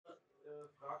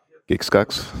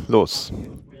Gigsgags, los.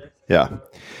 Ja,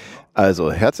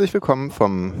 also herzlich willkommen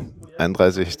vom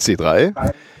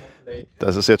 31C3.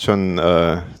 Das ist jetzt schon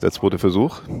der zweite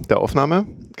Versuch der Aufnahme.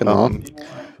 Genau.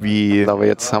 Ich glaube,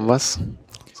 jetzt haben wir es.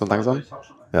 So langsam.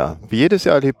 Ja, wie jedes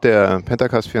Jahr lebt der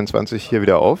Pentacast 24 hier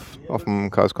wieder auf dem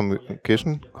Chaos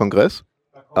Communication Kongress.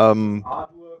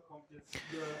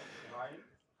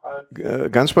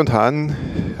 Ganz spontan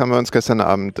haben wir uns gestern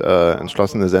Abend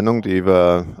entschlossen, eine Sendung, die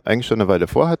wir eigentlich schon eine Weile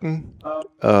vorhatten,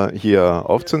 hier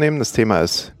aufzunehmen. Das Thema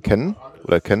ist Ken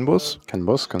oder Ken-Bus.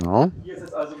 Ken-Bus, genau.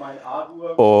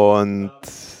 Und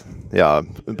ja,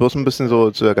 bloß ein bisschen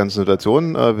so zu der ganzen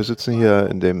Situation. Wir sitzen hier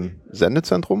in dem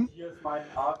Sendezentrum.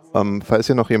 Falls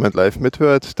hier noch jemand live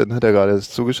mithört, dann hat er gerade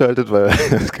zugeschaltet, weil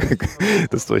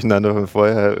das Durcheinander von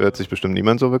vorher hört sich bestimmt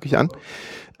niemand so wirklich an.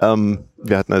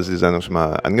 Wir hatten also die Sendung schon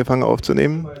mal angefangen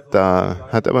aufzunehmen. Da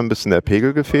hat aber ein bisschen der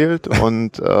Pegel gefehlt.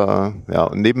 Und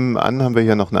und nebenan haben wir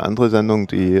hier noch eine andere Sendung,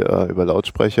 die über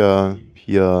Lautsprecher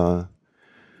hier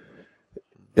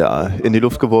in die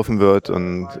Luft geworfen wird.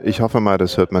 Und ich hoffe mal,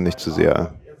 das hört man nicht zu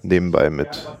sehr nebenbei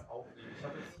mit.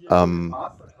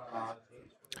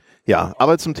 Ja,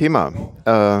 aber zum Thema.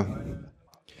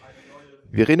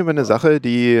 Wir reden über eine Sache,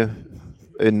 die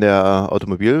in der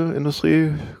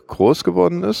Automobilindustrie groß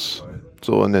geworden ist,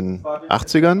 so in den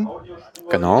 80ern.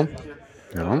 Genau.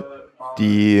 Ja.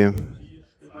 Die,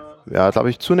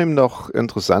 glaube ich, zunehmend auch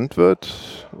interessant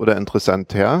wird oder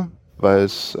interessanter, weil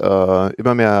es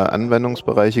immer mehr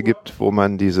Anwendungsbereiche gibt, wo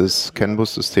man dieses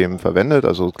CAN-Bus-System verwendet.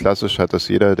 Also klassisch hat das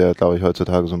jeder, der, glaube ich,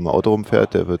 heutzutage so im Auto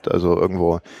rumfährt, der wird also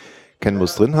irgendwo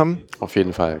CAN-Bus drin haben. Auf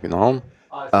jeden Fall, genau.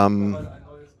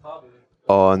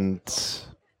 Und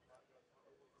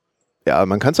ja,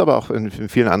 man kann es aber auch in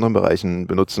vielen anderen Bereichen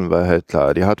benutzen, weil halt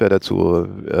klar, die Hardware dazu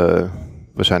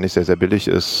wahrscheinlich sehr, sehr billig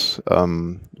ist,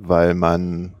 weil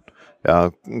man,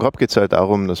 grob geht es halt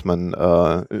darum, dass man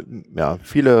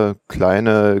viele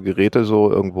kleine Geräte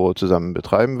so irgendwo zusammen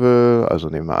betreiben will. Also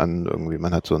nehmen wir an, irgendwie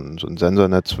man hat so ein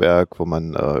Sensornetzwerk, wo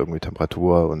man irgendwie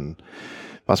Temperatur und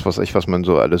was weiß ich, was man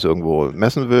so alles irgendwo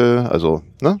messen will. Also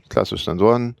klassisch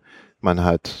Sensoren. Man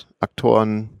hat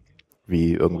Aktoren,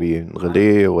 wie irgendwie ein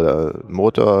Relais oder ein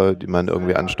Motor, die man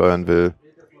irgendwie ansteuern will.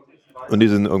 Und die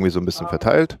sind irgendwie so ein bisschen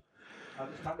verteilt.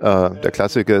 Der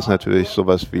Klassiker ist natürlich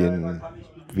sowas wie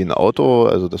ein Auto,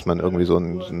 also dass man irgendwie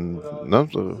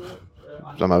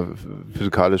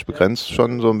physikalisch begrenzt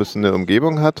schon so ein bisschen eine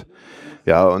Umgebung hat.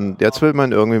 Ja, und jetzt will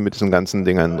man irgendwie mit diesen ganzen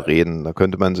Dingern reden. Da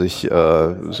könnte man sich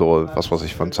was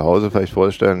ich von zu Hause vielleicht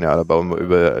vorstellen, da bauen wir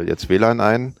über jetzt WLAN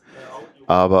ein.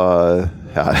 Aber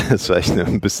das ist vielleicht eine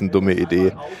ein bisschen dumme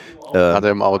Idee. Gerade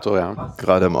im Auto, ja.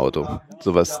 Gerade im Auto,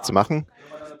 sowas zu machen.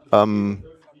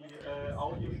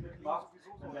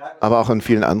 Aber auch in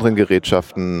vielen anderen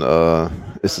Gerätschaften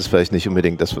ist es vielleicht nicht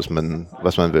unbedingt das, was man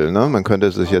will. Ne? Man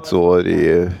könnte sich jetzt so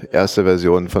die erste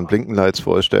Version von Blinkenlights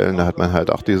vorstellen. Da hat man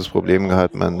halt auch dieses Problem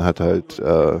gehabt. Man hat halt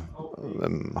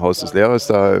im Haus des Lehrers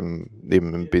da,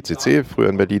 neben dem BCC, früher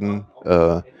in Berlin,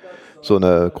 so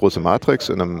eine große Matrix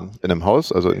in einem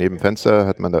Haus. Also neben dem Fenster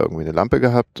hat man da irgendwie eine Lampe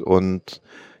gehabt. Und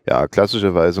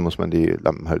klassischerweise muss man die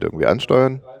Lampen halt irgendwie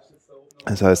ansteuern.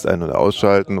 Das heißt, ein- oder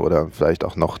ausschalten oder vielleicht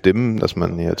auch noch dimmen, dass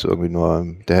man jetzt irgendwie nur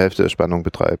der Hälfte der Spannung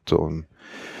betreibt, so um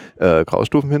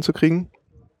Graustufen hinzukriegen.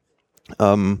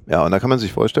 Und da kann man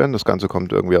sich vorstellen, das Ganze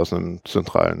kommt irgendwie aus einem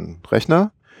zentralen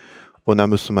Rechner und da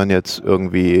müsste man jetzt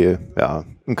irgendwie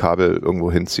ein Kabel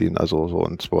irgendwo hinziehen, also so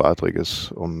ein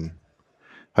zweiadriges, um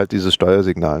halt dieses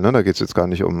Steuersignal. Ne? Da geht es jetzt gar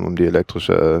nicht um die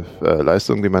elektrische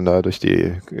Leistung, die man da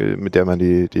mit der man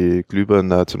die Glühbirnen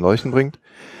da zum Leuchten bringt,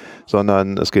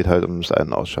 sondern es geht halt ums Ein-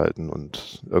 und Ausschalten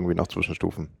und irgendwie noch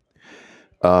Zwischenstufen.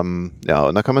 Und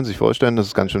da kann man sich vorstellen, dass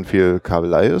es ganz schön viel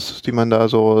Kabelei ist, die man da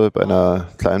so bei einer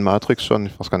kleinen Matrix schon,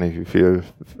 ich weiß gar nicht, wie viel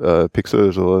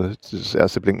Pixel so das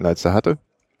erste Blinkenlights da hatte.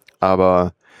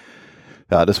 Aber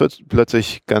das wird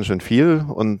plötzlich ganz schön viel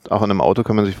und auch an einem Auto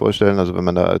kann man sich vorstellen, also wenn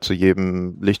man da zu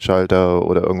jedem Lichtschalter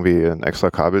oder irgendwie ein extra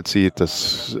Kabel zieht,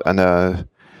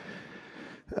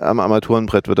 am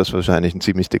Armaturenbrett wird das wahrscheinlich ein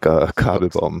ziemlich dicker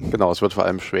Kabelbaum. Genau, es wird vor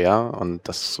allem schwer und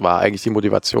das war eigentlich die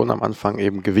Motivation am Anfang,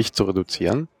 eben Gewicht zu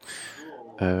reduzieren,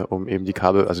 um eben die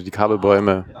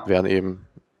Kabelbäume werden eben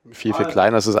viel, viel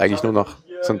kleiner. Es ist eigentlich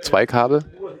sind 2 Kabel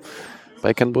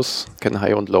bei CAN-Bus, CAN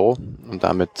High und Low, und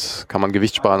damit kann man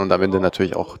Gewicht sparen und am Ende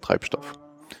natürlich auch Treibstoff.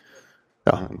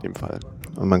 Ja, in dem Fall.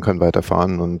 Und man kann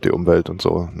weiterfahren und die Umwelt und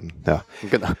so. Ja.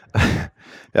 Genau.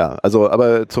 Ja, also,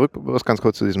 aber zurück ganz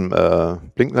kurz zu diesem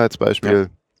Blinklights-Beispiel.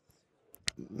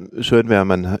 Ja. Schön wäre,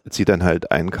 man zieht dann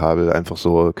halt ein Kabel einfach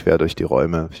so quer durch die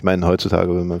Räume. Ich meine,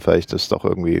 heutzutage will man vielleicht das doch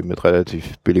irgendwie mit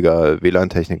relativ billiger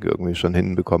WLAN-Technik irgendwie schon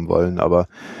hinbekommen wollen, aber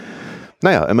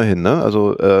Naja, immerhin, ne?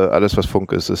 Also alles, was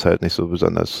Funk ist, ist halt nicht so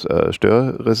besonders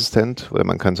störresistent, weil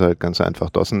man kann es halt ganz einfach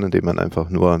DOSen, indem man einfach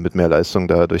nur mit mehr Leistung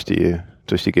da durch die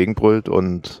Gegend brüllt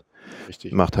und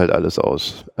Richtig. macht halt alles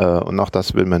aus. Und auch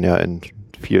das will man ja in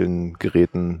vielen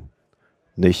Geräten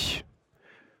nicht.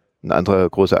 Ein anderer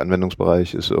großer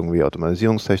Anwendungsbereich ist irgendwie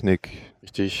Automatisierungstechnik.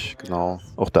 Richtig, genau.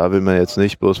 Auch da will man jetzt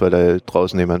nicht, bloß weil da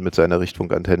draußen jemand mit seiner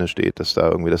Richtfunkantenne steht, dass da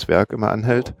irgendwie das Werk immer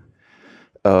anhält.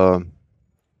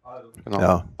 Genau.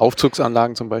 Ja.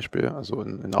 Aufzugsanlagen zum Beispiel, also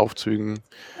in Aufzügen.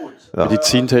 Ja.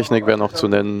 Medizintechnik wäre noch zu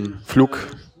nennen.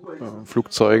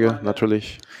 Flugzeuge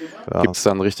natürlich. Ja. Gibt es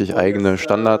dann richtig eigene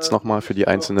Standards nochmal für die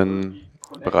einzelnen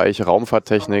Bereiche.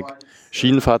 Raumfahrttechnik,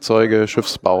 Schienenfahrzeuge,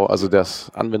 Schiffsbau. Also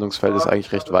das Anwendungsfeld ist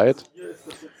eigentlich recht weit.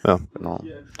 Ja. Genau.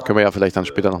 Können wir ja vielleicht dann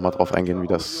später nochmal drauf eingehen, wie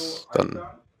das dann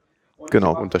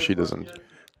Genau. Unterschiede sind.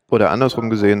 Oder andersrum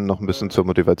gesehen, noch ein bisschen zur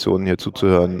Motivation hier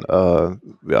zuzuhören.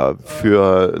 Ja,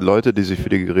 für Leute, die sich für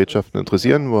die Gerätschaften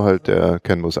interessieren, wo halt der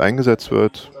CAN-Bus eingesetzt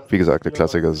wird, wie gesagt, der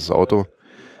Klassiker ist das Auto,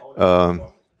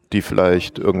 die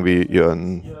vielleicht irgendwie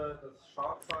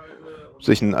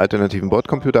sich einen alternativen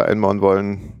Bordcomputer einbauen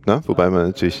wollen, ne? Wobei man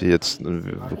natürlich jetzt,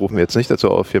 wir rufen jetzt nicht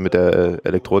dazu auf, hier mit der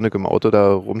Elektronik im Auto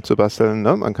da rumzubasteln,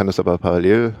 ne? Man kann es aber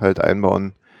parallel halt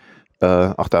einbauen.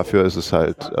 Auch dafür ist es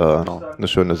halt eine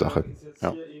schöne Sache.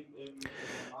 Ja.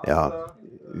 Ja,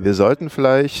 wir sollten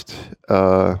vielleicht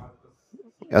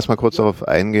erstmal kurz darauf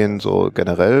eingehen, so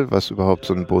generell, was überhaupt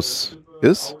so ein Bus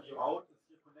ist.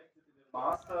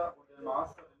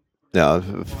 Ja,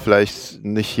 vielleicht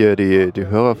nicht hier die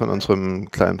Hörer von unserem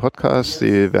kleinen Podcast,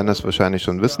 die werden das wahrscheinlich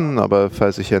schon wissen, aber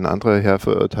falls sich hier ein anderer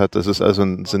herverirrt hat, das ist also,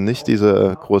 sind nicht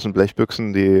diese großen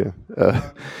Blechbüchsen, die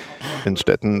in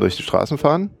Städten durch die Straßen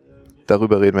fahren.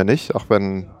 Darüber reden wir nicht, auch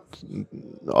wenn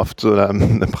oft so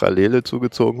eine Parallele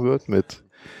zugezogen wird mit...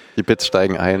 Die Bits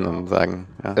steigen ein und sagen,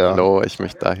 ja. Hallo, ich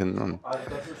möchte dahin. Und,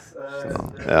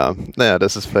 genau. Ja, naja,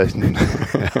 das ist vielleicht ein...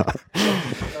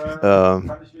 ja.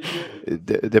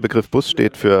 Der Begriff Bus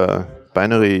steht für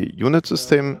Binary Unit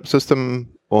System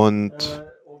und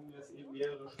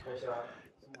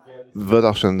wird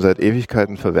auch schon seit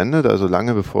Ewigkeiten verwendet, also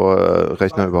lange bevor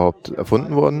Rechner überhaupt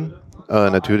erfunden wurden.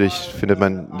 Natürlich findet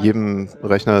man jedem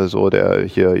Rechner so, der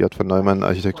hier J. von Neumann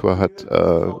Architektur hat,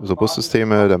 so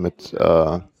Bussysteme, damit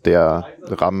der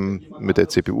RAM mit der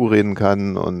CPU reden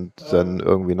kann und dann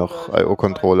irgendwie noch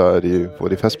I/O-Controller, wo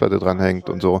die Festplatte dranhängt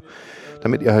und so,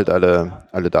 damit ihr halt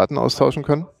alle Daten austauschen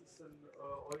könnt.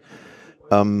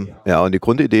 Ja, und die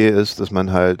Grundidee ist, dass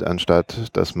man halt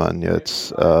anstatt, dass man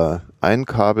jetzt ein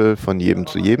Kabel von jedem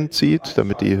zu jedem zieht,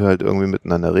 damit die halt irgendwie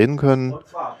miteinander reden können,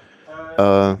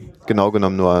 genau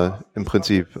genommen nur im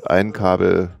Prinzip ein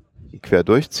Kabel quer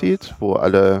durchzieht, wo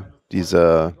alle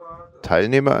diese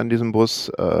Teilnehmer an diesem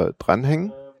Bus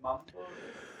dranhängen.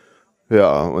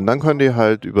 Ja, und dann können die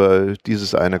halt über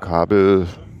dieses eine Kabel,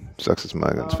 ich sag's jetzt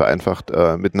mal ganz vereinfacht,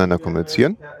 miteinander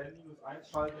kommunizieren.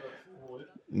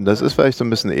 Das ist vielleicht so ein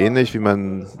bisschen ähnlich, wie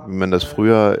man das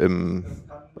früher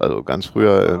ganz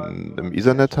früher im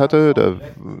Ethernet hatte. Da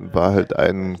war halt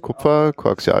ein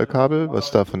Kupfer-Koaxialkabel, was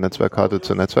da von Netzwerkkarte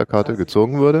zu Netzwerkkarte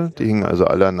gezogen wurde. Die hingen also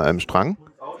alle an einem Strang.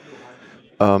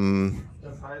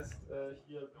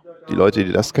 Die Leute,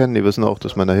 die das kennen, die wissen auch,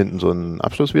 dass man da hinten so einen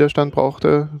Abschlusswiderstand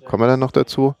brauchte. Kommen wir dann noch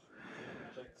dazu.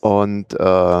 Und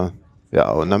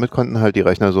ja, und damit konnten halt die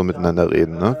Rechner so miteinander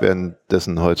reden, ne?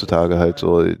 Währenddessen heutzutage halt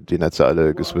so die Netze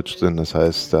alle geswitcht sind. Das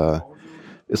heißt, da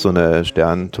ist so eine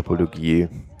Sterntopologie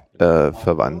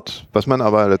verwandt. Was man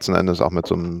aber letzten Endes auch mit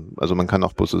so einem, also man kann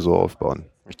auch Busse so aufbauen.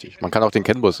 Richtig. Man kann auch den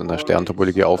CAN-Bus in der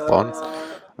Sterntopologie aufbauen.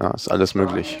 Ja, ist alles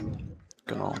möglich.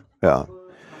 Genau. Ja.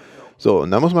 So,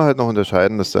 und da muss man halt noch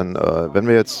unterscheiden, dass dann, wenn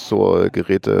wir jetzt so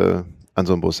Geräte an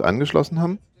so einen Bus angeschlossen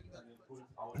haben,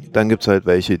 dann gibt es halt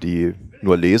welche, die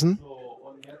nur lesen.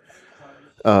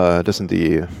 Das sind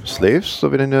die Slaves,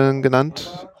 so werden die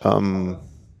genannt.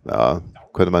 Ja,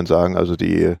 könnte man sagen, also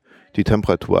die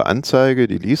Temperaturanzeige,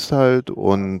 die liest halt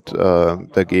und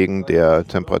dagegen der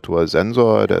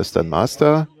Temperatursensor, der ist dann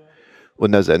Master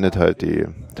und der sendet halt die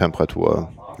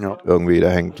Temperatur. Ja. Irgendwie, der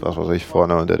hängt, was weiß ich,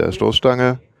 vorne unter der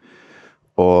Stoßstange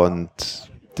und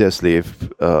der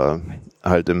Slave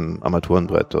halt im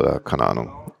Armaturenbrett oder keine Ahnung,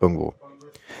 irgendwo.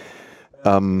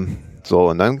 So,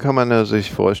 und dann kann man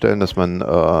sich vorstellen, dass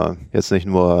man jetzt nicht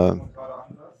nur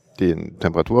den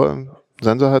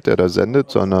Temperatursensor hat, der da sendet,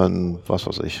 sondern, was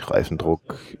weiß ich, Reifendruck,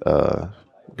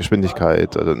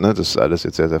 Geschwindigkeit, also, ne, das ist alles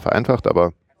jetzt sehr, sehr vereinfacht,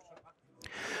 aber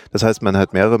das heißt, man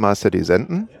hat mehrere Master, die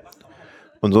senden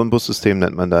und so ein Bussystem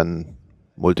nennt man dann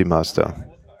Multimaster.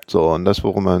 So, und das,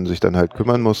 worum man sich dann halt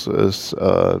kümmern muss, ist,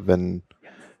 wenn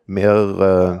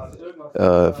mehrere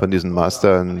von diesen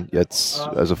Mastern jetzt,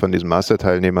 also von diesen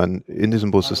Master-Teilnehmern in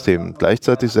diesem Bussystem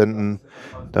gleichzeitig senden,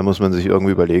 dann muss man sich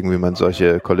irgendwie überlegen, wie man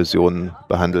solche Kollisionen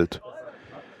behandelt.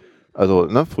 Also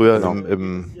ne, früher Genau.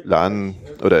 im LAN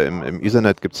oder im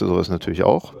Ethernet gibt es sowas natürlich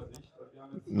auch.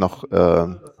 Noch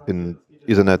in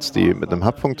Ethernets, die mit einem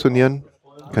Hub funktionieren.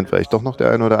 Kennt vielleicht doch noch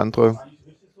der eine oder andere.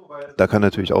 Da kann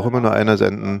natürlich auch immer nur einer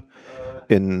senden.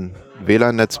 In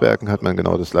WLAN-Netzwerken hat man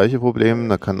genau das gleiche Problem.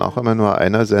 Da kann auch immer nur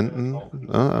einer senden.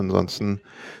 Ne? Ansonsten,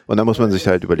 und da muss man sich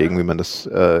halt überlegen, wie man das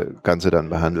Ganze dann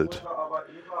behandelt.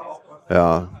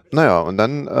 Ja, naja, und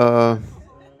dann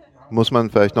muss man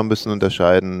vielleicht noch ein bisschen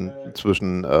unterscheiden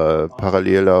zwischen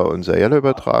paralleler und serieller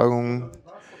Übertragung.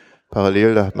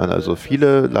 Parallel, da hat man also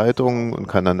viele Leitungen und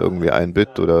kann dann irgendwie ein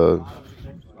Bit oder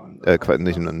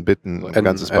nicht ein Bit, ein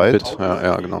ganzes Byte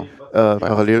ja, genau.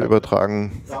 parallel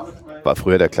übertragen. War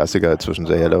früher der Klassiker zwischen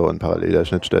serieller und paralleler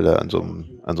Schnittstelle an so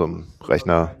einem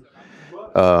Rechner.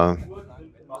 Ja.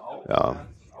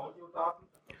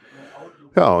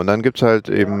 Ja, und dann gibt es halt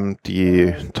eben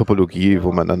die Topologie,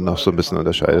 wo man dann noch so ein bisschen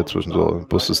unterscheidet zwischen so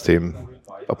Bussystemen.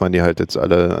 Ob man die halt jetzt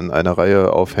alle an einer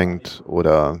Reihe aufhängt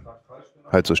oder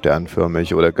halt so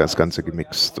sternförmig oder das Ganze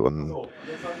gemixt. Und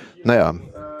naja.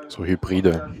 So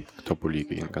hybride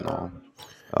Topologien, genau.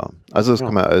 Ja, also das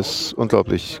kann man alles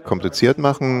unglaublich kompliziert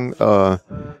machen.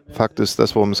 Fakt ist,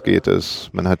 das, worum es geht,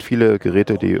 ist, man hat viele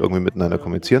Geräte, die irgendwie miteinander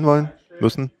kommunizieren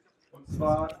müssen.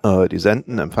 Die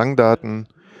senden, empfangen Daten.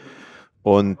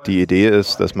 Und die Idee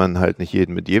ist, dass man halt nicht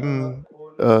jeden mit jedem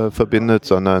verbindet,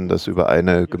 sondern dass über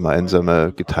eine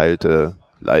gemeinsame, geteilte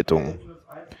Leitung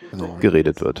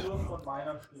geredet wird.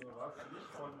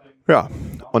 Ja,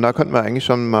 und da könnten wir eigentlich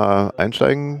schon mal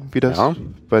einsteigen, wie das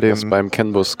was beim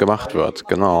CAN-Bus gemacht wird,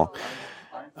 genau.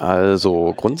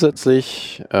 Also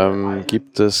grundsätzlich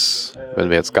gibt es, wenn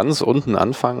wir jetzt ganz unten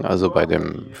anfangen, also bei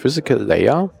dem Physical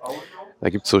Layer, da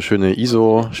gibt es so schöne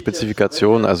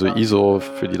ISO-Spezifikationen, also ISO,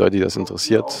 für die Leute, die das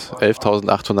interessiert,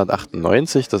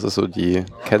 11898, das ist so die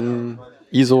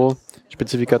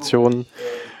CAN-ISO-Spezifikation,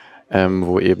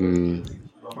 wo eben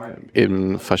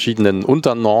in verschiedenen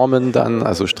Unternormen dann,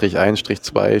 also Strich 1, Strich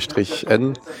 2, Strich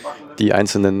N, die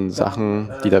einzelnen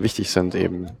Sachen, die da wichtig sind,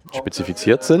 eben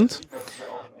spezifiziert sind.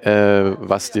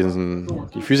 Was die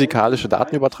physikalische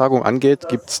Datenübertragung angeht,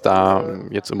 gibt es da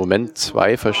jetzt im Moment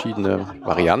zwei verschiedene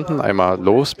Varianten, einmal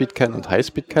Low-Speed-CAN und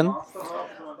High-Speed-CAN.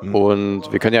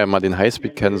 Und wir können ja mal den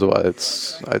High-Speed-CAN so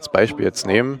als Beispiel jetzt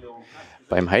nehmen.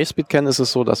 Beim High-Speed-CAN ist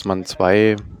es so, dass man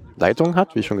zwei Leitungen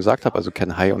hat, wie ich schon gesagt habe, also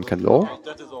CAN High und CAN Low.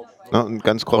 Ja, und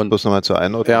ganz grob bloß nochmal zur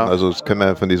Einordnung. Ja. Also das kennen wir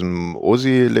ja von diesem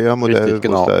OSI-Layer-Modell,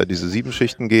 wo es da diese 7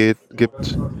 Schichten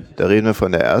gibt. Da reden wir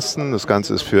von der ersten. Das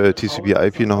Ganze ist für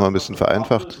TCP/IP nochmal ein bisschen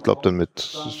vereinfacht. Ich glaube dann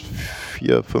mit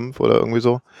 4, 5 oder irgendwie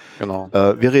so. Genau.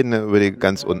 Wir reden ja über die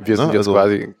ganz unten. Wir sind jetzt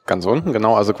quasi ganz unten,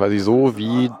 genau. Also quasi so,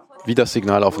 wie das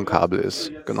Signal auf dem Kabel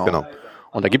ist. Genau.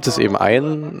 Und da gibt es eben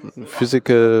einen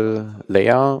Physical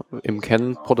Layer im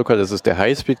CAN-Protokoll, das ist der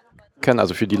High-Speed CAN,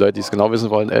 also für die Leute, die es genau wissen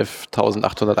wollen,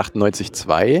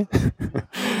 11.898.2.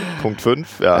 Punkt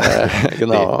 5, ja.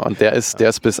 Genau, und der ist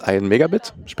bis 1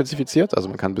 Megabit spezifiziert, also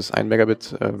man kann bis 1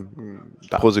 Megabit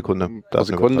pro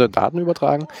Sekunde Daten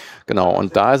übertragen. Genau,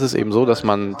 und da ist es eben so, dass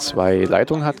man zwei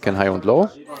Leitungen hat, CAN High und Low.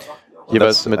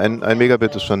 Jeweils mit ein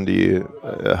Megabit ist schon die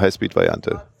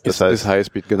High-Speed-Variante. Das heißt, ist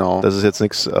High-Speed, genau. Das ist jetzt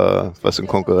nichts, was in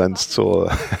Konkurrenz zur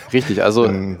Richtig, also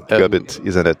Gigabit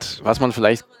Ethernet. Was man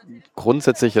vielleicht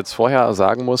grundsätzlich jetzt vorher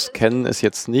sagen muss, CAN ist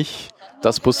jetzt nicht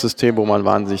das Bussystem, wo man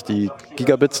wahnsinnig die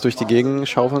Gigabits durch die Gegend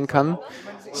schaufeln kann,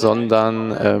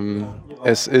 sondern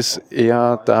es ist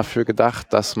eher dafür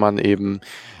gedacht, dass man eben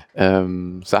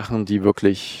Sachen, die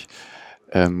wirklich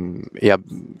eher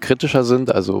kritischer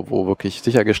sind, also wo wirklich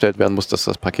sichergestellt werden muss, dass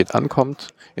das Paket ankommt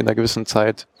in einer gewissen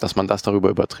Zeit, dass man das darüber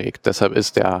überträgt. Deshalb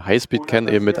ist der High-Speed-CAN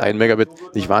eben mit 1 Megabit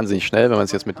nicht wahnsinnig schnell, wenn man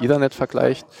es jetzt mit Ethernet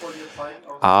vergleicht.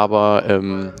 Aber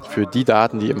für die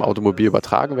Daten, die im Automobil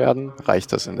übertragen werden,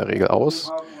 reicht das in der Regel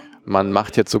aus. Man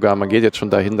geht jetzt schon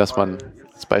dahin, dass man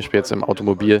als Beispiel jetzt im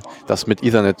Automobil das mit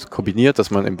Ethernet kombiniert, dass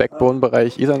man im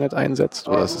Backbone-Bereich Ethernet einsetzt,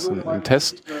 oder das ist im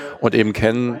Test, und eben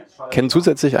CAN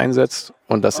zusätzlich einsetzt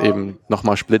und das eben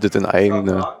nochmal splittet in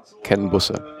eigene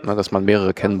CAN-Busse, ne, dass man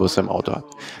mehrere CAN-Busse im Auto hat.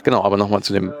 Genau, aber nochmal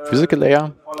zu dem Physical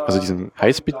Layer, also diesen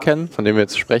High-Speed-CAN, von dem wir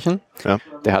jetzt sprechen. Ja.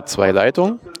 Der hat zwei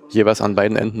Leitungen, jeweils an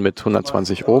beiden Enden mit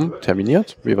 120 Ohm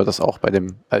terminiert, wie wir das auch bei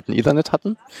dem alten Ethernet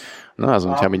hatten. Ne, also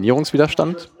ein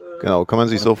Terminierungswiderstand. Genau, kann man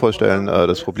sich so vorstellen,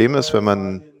 das Problem ist, wenn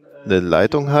man eine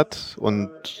Leitung hat und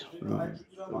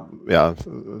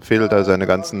fädelt da seine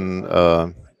ganzen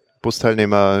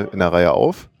Busteilnehmer in der Reihe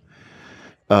auf,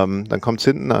 Dann kommt es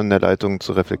hinten an der Leitung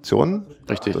zur Reflexion.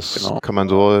 Richtig, Das genau. kann man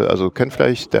so, also kennt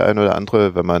vielleicht der eine oder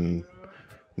andere, wenn man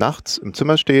nachts im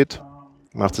Zimmer steht,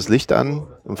 macht das Licht an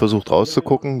und versucht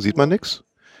rauszugucken, sieht man nichts,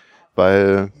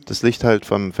 weil das Licht halt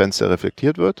vom Fenster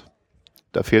reflektiert wird.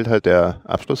 Da fehlt halt der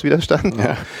Abschlusswiderstand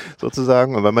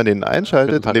sozusagen. Und wenn man den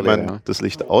einschaltet, indem man das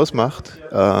Licht ausmacht,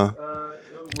 kann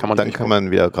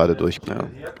man wieder gerade durchgehen. Ja,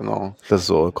 genau. Das ist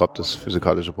so grob das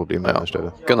physikalische Problem an der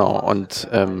Stelle. Genau. Und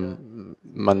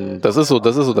das ist so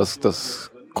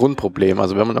das Grundproblem.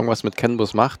 Also wenn man irgendwas mit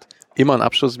CAN-Bus macht, immer einen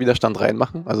Abschlusswiderstand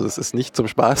reinmachen. Also das ist nicht zum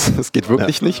Spaß. Das geht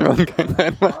wirklich nicht, wenn man keinen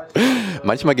reinmacht.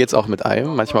 Manchmal geht es auch mit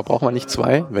einem. Manchmal braucht man nicht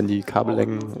zwei, wenn die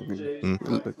Kabellängen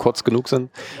kurz genug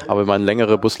sind. Aber wenn man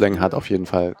längere Buslängen hat, auf jeden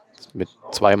Fall mit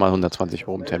 2 mal 120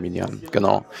 Ohm terminieren.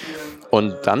 Genau.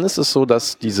 Und dann ist es so,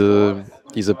 dass diese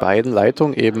beiden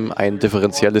Leitungen eben ein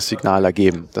differenzielles Signal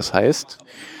ergeben. Das heißt,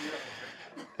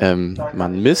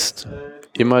 man misst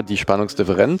immer die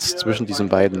Spannungsdifferenz zwischen diesen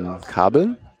beiden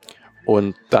Kabeln.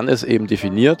 Und dann ist eben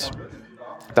definiert,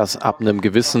 dass ab einer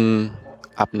gewissen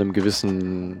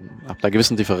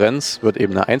Differenz wird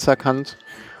eben eine 1 erkannt.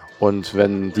 Und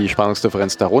wenn die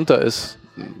Spannungsdifferenz darunter ist,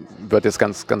 wird jetzt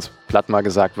ganz platt mal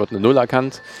gesagt, wird eine 0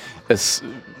 erkannt.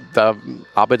 Da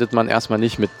arbeitet man erstmal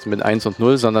nicht mit 1 und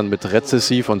 0, sondern mit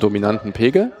rezessiv und dominanten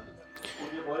Pegel.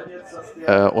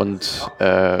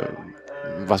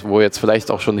 Wo jetzt vielleicht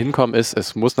auch schon hinkommen ist,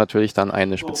 es muss natürlich dann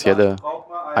eine spezielle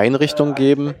Einrichtung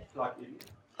geben,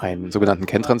 einen sogenannten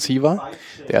CAN-Transceiver,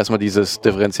 der erstmal dieses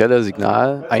differenzielle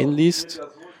Signal einliest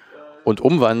und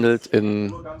umwandelt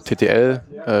in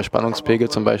TTL-Spannungspegel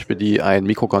zum Beispiel, die ein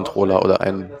Mikrocontroller oder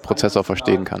ein Prozessor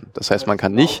verstehen kann. Das heißt, man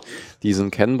kann nicht diesen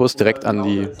CAN-Bus direkt an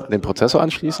den Prozessor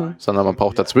anschließen, sondern man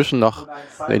braucht dazwischen noch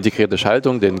eine integrierte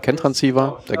Schaltung, den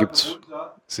CAN-Transceiver. Da gibt es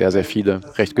sehr, sehr viele,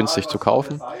 recht günstig zu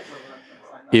kaufen.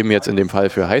 Eben jetzt in dem Fall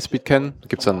für High-Speed-CAN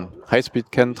gibt es dann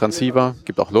High-Speed-CAN-Transceiver,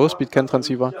 gibt auch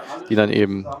Low-Speed-CAN-Transceiver, die dann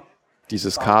eben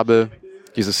dieses Kabel,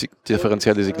 dieses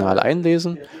differenzielle Signal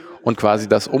einlesen und quasi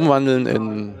das umwandeln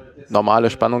in normale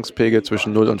Spannungspegel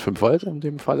zwischen 0 und 5 Volt in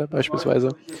dem Falle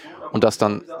beispielsweise und das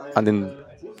dann an den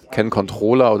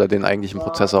CAN-Controller oder den eigentlichen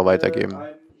Prozessor weitergeben.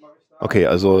 Okay,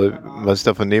 also was ich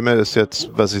davon nehme, ist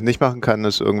jetzt, was ich nicht machen kann,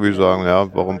 ist irgendwie sagen, ja,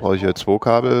 warum brauche ich jetzt 2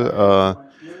 Kabel?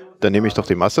 Dann nehme ich doch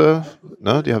die Masse,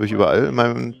 ne, die habe ich überall in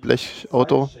meinem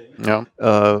Blechauto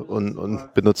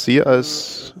und benutze sie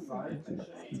als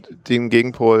den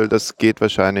Gegenpol. Das geht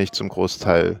wahrscheinlich zum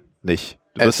Großteil nicht.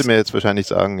 Du wirst mir jetzt wahrscheinlich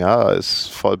sagen, ja, als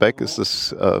Fallback ist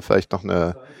das vielleicht noch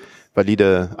eine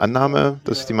valide Annahme,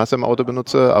 dass ich die Masse im Auto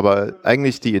benutze, aber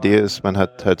eigentlich die Idee ist, man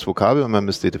hat halt 2 Kabel und man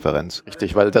misst die Differenz.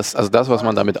 Richtig, weil das, was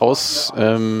man damit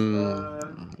rausbügeln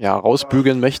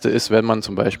möchte, ist, wenn man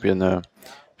zum Beispiel eine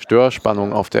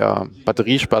Störspannung auf der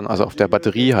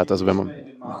Batterie hat. Also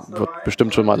wird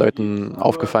bestimmt schon mal Leuten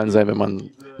aufgefallen sein, wenn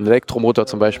man einen Elektromotor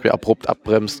zum Beispiel abrupt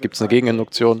abbremst, gibt es eine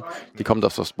Gegeninduktion, die kommt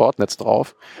auf das Bordnetz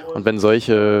drauf. Und wenn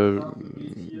solche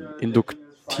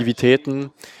Induktivitäten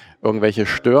irgendwelche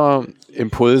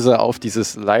Störimpulse auf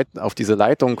diese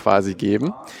Leitung quasi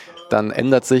geben, dann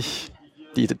ändert sich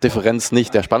die Differenz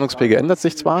nicht. Der Spannungspegel ändert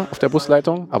sich zwar auf der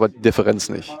Busleitung, aber die Differenz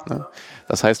nicht. Ne?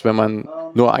 Das heißt, wenn man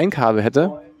nur ein Kabel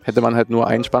hätte man halt nur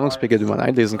einen Spannungspegel, den man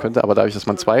einlesen könnte, aber dadurch, dass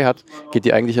man 2 hat, geht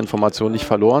die eigentliche Information nicht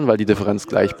verloren, weil die Differenz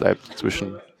gleich bleibt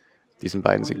zwischen diesen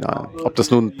beiden Signalen. Ob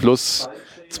das nun plus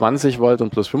 20 Volt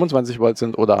und plus 25 Volt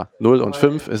sind oder 0 und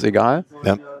 5, ist egal.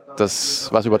 Ja. Das,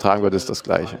 was übertragen wird, ist das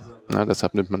Gleiche. Ne,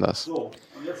 deshalb nimmt man das.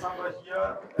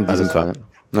 In diesem Fall.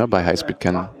 Ne, bei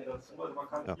Highspeed-CAN. Ja.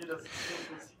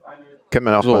 Kennt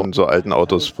man auch von so alten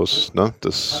Autos, ne?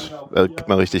 Das gibt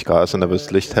man richtig Gas und da wird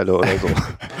das Licht heller oder so.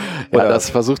 Ja, das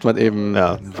versucht man eben,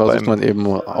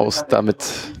 damit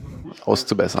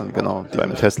auszubessern, genau.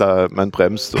 Beim Tesla, man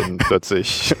bremst und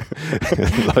plötzlich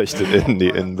leuchtet in die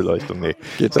Innenbeleuchtung. Nee.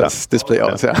 Geht das Display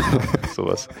aus, ja.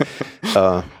 Sowas.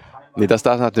 Nee, das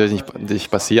darf natürlich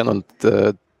nicht passieren und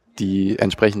die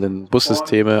entsprechenden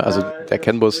Bussysteme, also der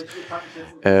CAN-Bus,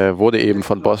 wurde eben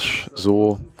von Bosch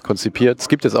so konzipiert. Es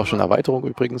gibt jetzt auch schon Erweiterungen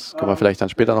übrigens, können wir vielleicht dann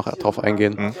später noch drauf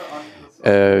eingehen.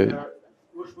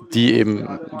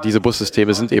 Diese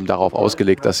Bussysteme sind eben darauf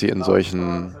ausgelegt, dass sie in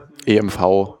solchen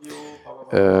EMV,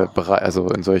 also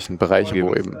in solchen Bereichen,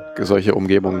 wo eben solche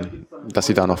Umgebungen, dass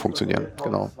sie da noch funktionieren.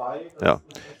 Genau. Ja.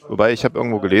 Wobei ich habe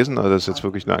irgendwo gelesen, also das ist jetzt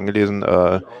wirklich nur angelesen,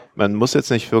 man muss jetzt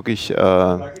nicht wirklich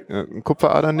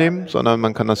Kupferadern nehmen, sondern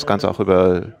man kann das Ganze auch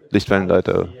über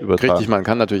Lichtwellenleiter übertragen. Richtig, man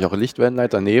kann natürlich auch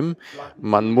Lichtwellenleiter nehmen.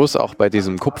 Man muss auch bei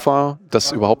diesem Kupfer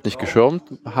das überhaupt nicht geschirmt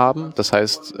haben. Das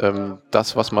heißt,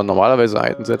 das, was man normalerweise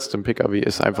einsetzt im Pkw,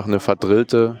 ist einfach eine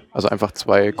verdrillte, also einfach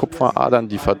 2 Kupferadern,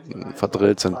 die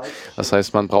verdrillt sind. Das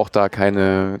heißt, man braucht da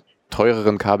keine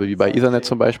teureren Kabel wie bei Ethernet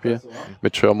zum Beispiel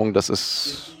mit Schirmung. Das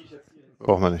ist...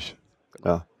 Braucht man nicht.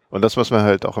 Ja. Und das, was man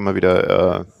halt auch immer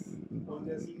wieder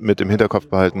mit im Hinterkopf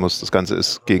behalten muss, das Ganze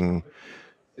ist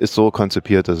so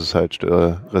konzipiert, dass es halt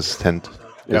resistent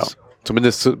ist. Ja,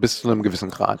 zumindest bis zu einem gewissen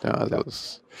Grad. Ja, also ja.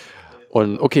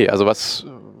 Und okay, also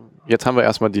jetzt haben wir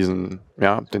erstmal den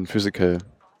Physical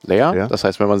Layer. Ja. Das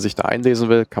heißt, wenn man sich da einlesen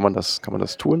will, kann man das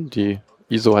tun. Die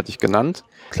ISO hatte ich genannt.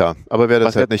 Klar, aber wer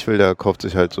das halt nicht will, der kauft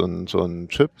sich halt so einen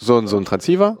Chip. So ein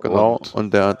Transceiver, genau.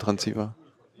 Und der Transceiver.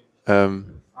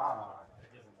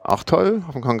 Auch toll,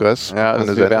 auf dem Kongress. Ja,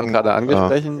 also wir werden gerade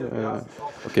angesprochen.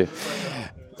 Okay.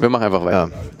 Wir machen einfach weiter.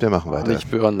 Ja, wir machen weiter.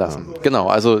 Nicht beirren lassen. Ja. Genau,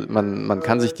 also man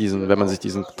kann sich wenn man sich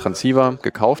diesen Transceiver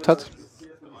gekauft hat,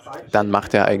 dann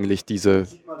macht er eigentlich diese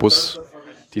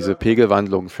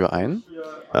Pegelwandlung für einen.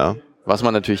 Ja. Was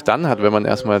man natürlich dann hat, wenn man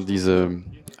erstmal diese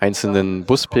einzelnen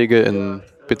Buspegel in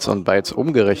Bits und Bytes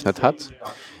umgerechnet hat,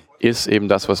 ist eben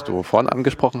das, was du vorhin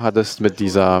angesprochen hattest mit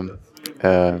dieser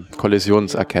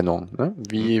Kollisionserkennung. Ne?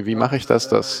 Wie mache ich das,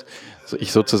 dass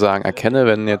ich sozusagen erkenne,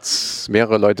 wenn jetzt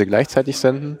mehrere Leute gleichzeitig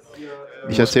senden?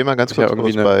 Ich erzähle mal ganz kurz,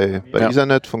 bei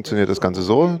Ethernet funktioniert das Ganze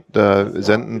so, da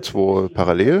senden 2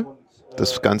 parallel,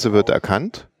 das Ganze wird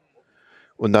erkannt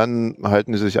und dann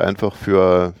halten die sich einfach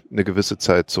für eine gewisse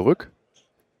Zeit zurück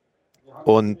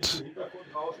und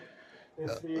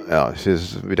ja, ich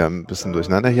ist wieder ein bisschen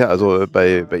durcheinander hier. Also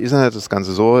bei Ethernet ist das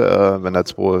Ganze so, wenn da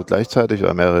 2 gleichzeitig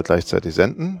oder mehrere gleichzeitig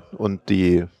senden und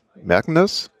die merken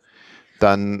das,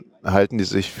 dann halten die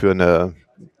sich für eine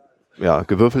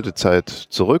gewürfelte Zeit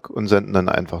zurück und senden dann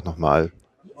einfach nochmal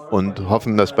und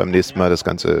hoffen, dass beim nächsten Mal das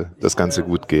Ganze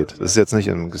gut geht. Das ist jetzt nicht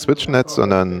im geswitchten Netz,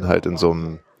 sondern halt in so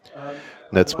einem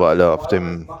Netz, wo alle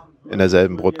in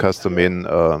derselben Broadcast-Domain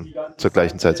zur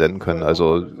gleichen Zeit senden können,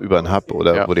 also über einen Hub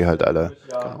oder wo die halt alle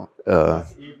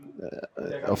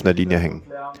auf einer Linie hängen.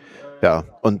 Ja,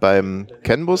 und beim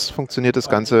CAN-Bus funktioniert das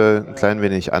Ganze ein klein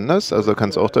wenig anders, also kann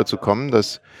es auch dazu kommen,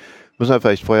 dass, müssen wir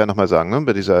vielleicht vorher nochmal sagen, ne,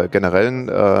 bei dieser generellen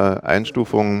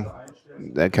Einstufung,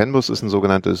 der CAN-Bus ist ein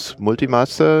sogenanntes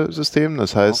Multimaster-System,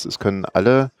 das heißt, es können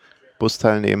alle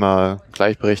Busteilnehmer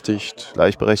gleichberechtigt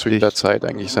zu jeder Zeit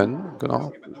eigentlich senden,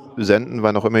 genau. Senden,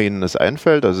 wann auch immer ihnen das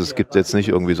einfällt. Also es gibt jetzt nicht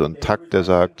irgendwie so einen Takt, der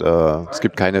sagt... es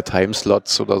gibt keine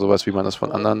Timeslots oder sowas, wie man das von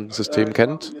anderen Systemen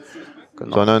kennt.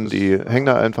 Genau. Sondern die hängen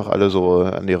da einfach alle so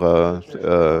an ihrer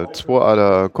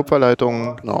 2-Ader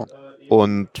Kupferleitung. Genau.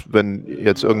 Und wenn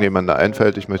jetzt irgendjemand da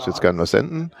einfällt, ich möchte jetzt gerne was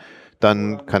senden,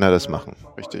 dann kann er das machen.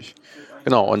 Richtig.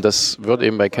 Genau, und das wird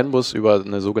eben bei CAN-Bus über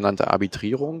eine sogenannte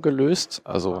Arbitrierung gelöst.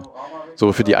 Also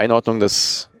so für die Einordnung,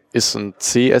 das ist ein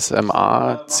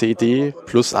CSMA CD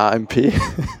plus AMP.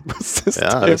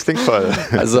 Ja, das klingt toll.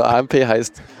 Also AMP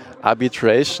heißt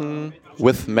Arbitration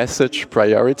with Message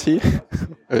Priority.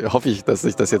 Hoffe ich, dass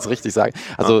ich das jetzt richtig sage.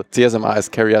 Also CSMA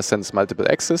ist Carrier Sense Multiple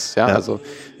Access. Ja? Also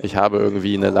ich habe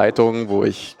irgendwie eine Leitung, wo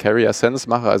ich Carrier Sense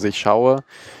mache. Also ich schaue.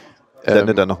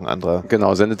 Sendet dann noch ein anderer.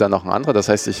 Genau, sendet dann noch ein anderer. Das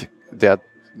heißt, der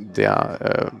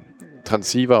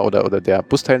Transceiver oder der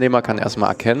Busteilnehmer kann erstmal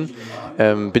erkennen,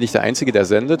 bin ich der Einzige, der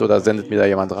sendet oder sendet mir da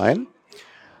jemand rein?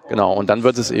 Genau, und dann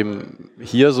wird es eben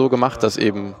hier so gemacht, dass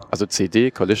eben, also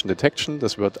CD, Collision Detection,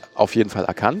 das wird auf jeden Fall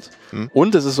erkannt.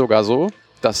 Und es ist sogar so,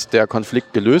 dass der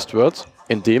Konflikt gelöst wird,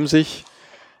 indem sich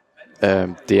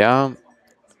der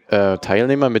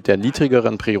Teilnehmer mit der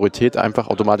niedrigeren Priorität einfach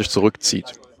automatisch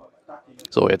zurückzieht.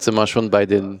 So, jetzt sind wir schon bei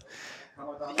den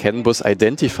CAN-Bus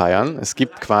Identifiern. Es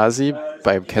gibt quasi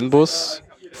beim CAN-Bus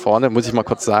vorne, muss ich mal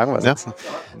kurz sagen,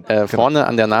 vorne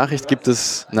an der Nachricht gibt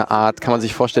es eine Art, kann man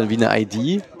sich vorstellen, wie eine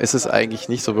ID. Ist es eigentlich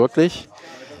nicht so wirklich.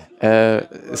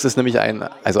 Es ist nämlich ein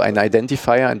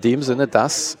Identifier in dem Sinne,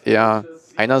 dass er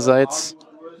einerseits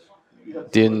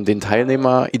den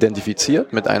Teilnehmer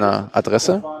identifiziert mit einer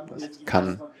Adresse. Das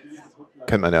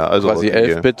kennt man ja. Also quasi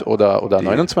 11-Bit oder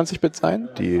 29-Bit sein.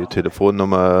 Die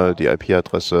Telefonnummer, die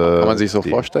IP-Adresse. Kann man sich so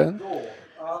vorstellen?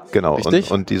 Genau.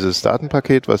 Und dieses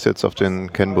Datenpaket, was jetzt auf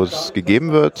den CAN-Bus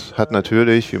gegeben wird, hat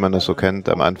natürlich, wie man das so kennt,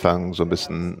 am Anfang so ein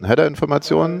bisschen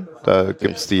Header-Informationen. Da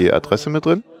gibt es die Adresse mit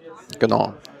drin.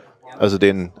 Genau. Also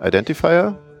den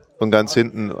Identifier. Und ganz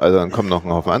hinten, also dann kommt noch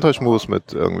ein Haufen anderer Schmus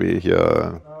mit irgendwie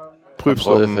hier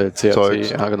Prüfsummen, Zeugs.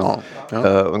 Ja, genau.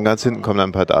 Ja. Und ganz hinten kommen dann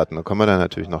ein paar Daten. Da kommen wir dann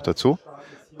natürlich noch dazu.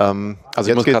 Also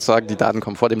ich muss gerade sagen, die Daten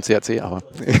kommen vor dem CAC, aber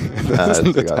das ist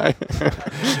ein Detail.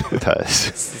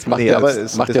 Das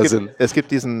macht Sinn. Es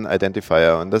gibt diesen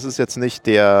Identifier und das ist jetzt nicht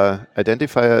der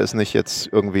Identifier, ist nicht jetzt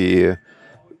irgendwie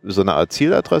so eine Art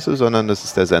Zieladresse, sondern das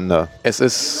ist der Sender. Es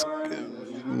ist,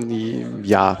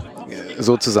 ja,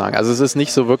 sozusagen. Also es ist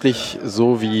nicht so wirklich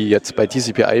so wie jetzt bei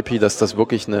TCP/IP, dass das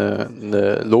wirklich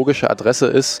eine logische Adresse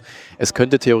ist. Es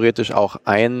könnte theoretisch auch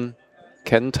ein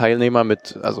CAN-Teilnehmer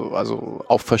mit, also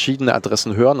auf verschiedene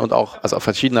Adressen hören und auch, also auf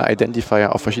verschiedene Identifier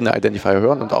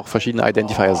hören und auch verschiedene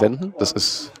Identifier senden. Das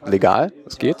ist legal,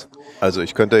 das geht. Also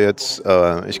ich könnte jetzt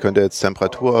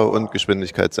Temperatur- und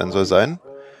Geschwindigkeitssensor sein.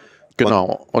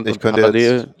 Genau. Und ich könnte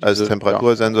jetzt als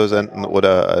Temperatursensor senden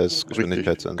oder als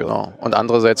Geschwindigkeitssensor. Genau. Und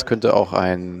andererseits könnte auch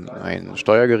ein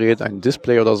Steuergerät, ein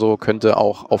Display oder so, könnte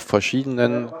auch auf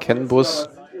verschiedenen CAN-Bus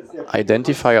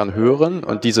Identifiern hören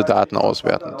und diese Daten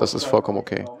auswerten. Das ist vollkommen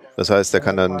okay. Das heißt, er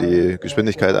kann dann die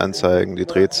Geschwindigkeit anzeigen, die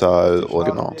Drehzahl und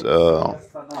genau.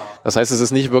 Das heißt, es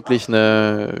ist nicht wirklich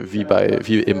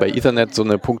wie eben bei Ethernet so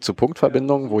eine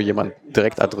Punkt-zu-Punkt-Verbindung, wo jemand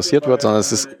direkt adressiert wird, sondern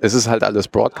es ist halt alles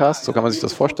Broadcast, so kann man sich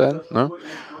das vorstellen. Ne?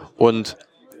 Und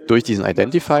durch diesen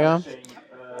Identifier,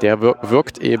 der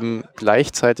wirkt eben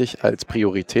gleichzeitig als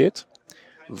Priorität,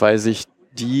 weil sich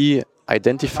die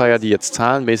Identifier, die jetzt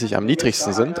zahlenmäßig am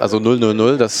niedrigsten sind, also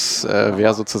 000, das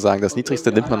wäre sozusagen das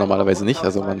niedrigste, nimmt man normalerweise nicht,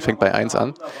 also man fängt bei 1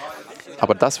 an.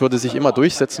 Aber das würde sich immer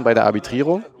durchsetzen bei der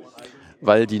Arbitrierung,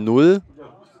 weil die 0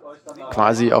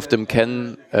 quasi auf dem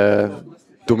CAN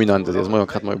dominant ist. Jetzt muss ich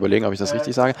gerade mal überlegen, ob ich das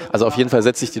richtig sage. Also auf jeden Fall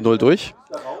setzt sich die 0 durch.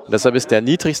 Und deshalb ist der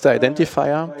niedrigste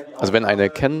Identifier, also wenn eine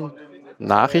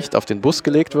CAN-Nachricht auf den Bus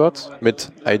gelegt wird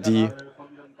mit ID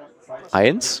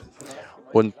 1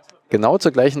 und genau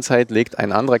zur gleichen Zeit legt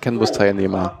ein anderer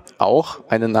CAN-Bus-Teilnehmer auch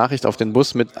eine Nachricht auf den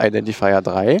Bus mit Identifier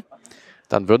 3.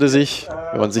 Dann würde sich,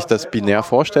 wenn man sich das binär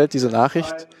vorstellt, diese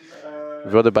Nachricht,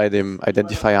 würde bei dem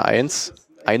Identifier 1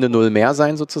 eine 0 mehr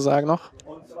sein sozusagen noch.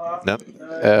 Ja.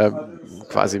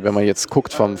 Quasi, wenn man jetzt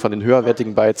guckt von den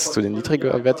höherwertigen Bytes zu den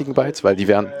niedrigerwertigen Bytes, weil die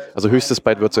wären, also höchstes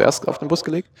Byte wird zuerst auf den Bus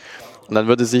gelegt. Und dann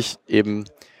würde sich eben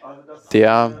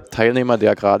der Teilnehmer,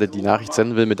 der gerade die Nachricht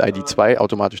senden will, mit ID 2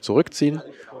 automatisch zurückziehen.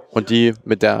 Und die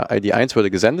mit der ID 1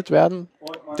 würde gesendet werden.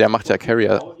 Der macht ja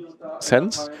Carrier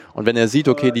Sends. Und wenn er sieht,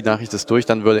 okay, die Nachricht ist durch,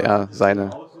 dann würde er seine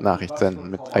Nachricht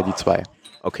senden mit ID 2.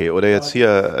 Okay, oder jetzt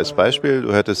hier als Beispiel,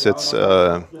 du hättest jetzt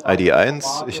ID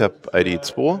 1, ich habe ID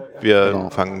 2. Wir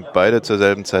fangen beide zur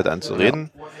selben Zeit an zu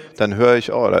reden. Ja. Dann höre ich,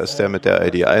 da ist der mit der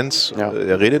ID 1,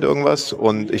 der redet irgendwas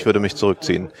und ich würde mich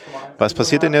zurückziehen. Was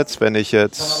passiert denn jetzt, wenn ich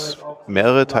jetzt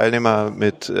mehrere Teilnehmer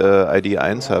mit ID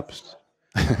 1 habe?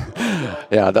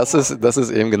 Ja, das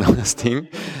ist eben genau das Ding.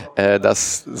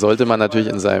 Das sollte man natürlich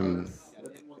in seinem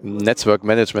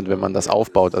Netzwerkmanagement, wenn man das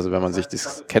aufbaut, also wenn man sich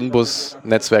das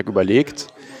CAN-Bus-Netzwerk überlegt,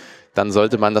 dann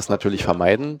sollte man das natürlich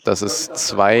vermeiden, dass es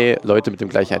 2 Leute mit dem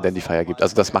gleichen Identifier gibt.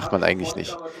 Also das macht man eigentlich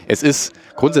nicht.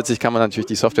 Grundsätzlich kann man natürlich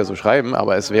die Software so schreiben,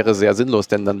 aber es wäre sehr sinnlos,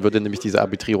 denn dann würde nämlich diese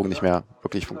Arbitrierung nicht mehr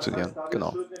wirklich funktionieren.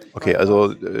 Genau. Okay,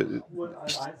 also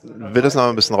ich will das noch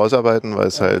ein bisschen rausarbeiten, weil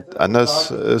es halt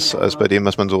anders ist als bei dem,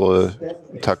 was man so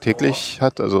tagtäglich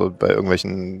hat, also bei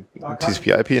irgendwelchen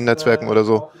TCP/IP-Netzwerken oder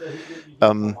so.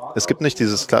 Es gibt nicht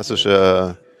dieses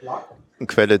klassische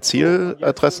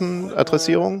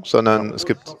Quelle-Ziel-Adressierung, sondern es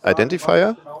gibt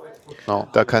Identifier. Genau.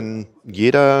 Da kann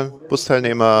jeder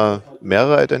Busteilnehmer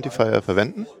mehrere Identifier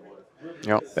verwenden.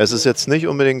 Ja. Es ist jetzt nicht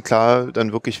unbedingt klar,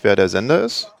 dann wirklich, wer der Sender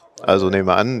ist. Also nehmen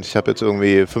wir an, ich habe jetzt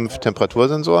irgendwie 5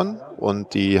 Temperatursensoren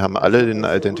und die haben alle den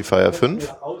Identifier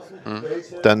 5.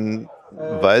 Dann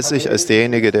weiß ich als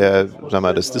derjenige, der,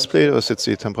 das Display, was jetzt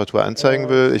die Temperatur anzeigen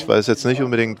will, ich weiß jetzt nicht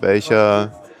unbedingt,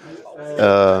 wer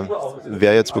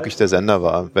jetzt wirklich der Sender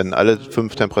war, wenn alle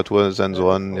 5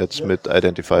 Temperatursensoren jetzt mit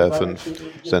Identifier 5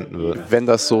 senden würden. Wenn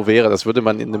das so wäre, das würde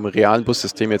man in einem realen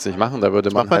Bussystem jetzt nicht machen, da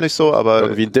würde man halt nicht so, aber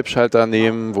irgendwie einen DIP-Schalter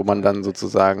nehmen, wo man dann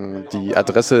sozusagen die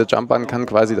Adresse jumpern kann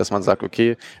quasi, dass man sagt,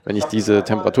 okay, wenn ich diese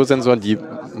Temperatursensoren, die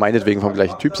meinetwegen vom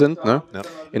gleichen Typ sind, ne,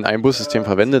 in einem Bussystem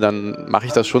verwende, dann mache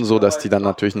ich das schon so, dass die dann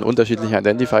natürlich einen unterschiedlichen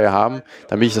Identifier haben,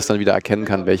 damit ich das dann wieder erkennen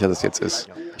kann, welcher das jetzt ist.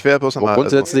 Ich wäre bloß nochmal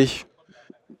grundsätzlich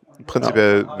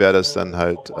prinzipiell wäre das dann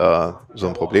halt so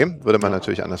ein Problem, würde man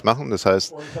natürlich anders machen. Das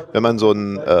heißt, wenn man so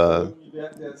ein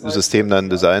System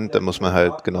dann designt, dann muss man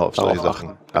halt genau auf solche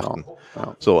Sachen achten. Genau.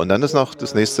 Ja. So, und dann ist noch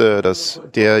das nächste, dass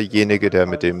derjenige, der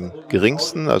mit dem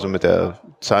geringsten, also mit der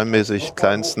zahlenmäßig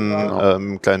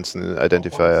kleinsten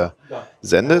Identifier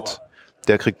sendet,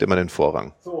 der kriegt immer den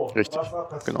Vorrang. Richtig,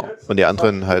 genau. Und die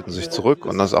anderen halten sich zurück.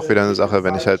 Und das ist auch wieder eine Sache,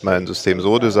 wenn ich halt mein System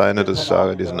so designe, dass ich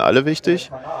sage, die sind alle wichtig,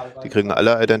 die kriegen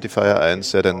alle Identifier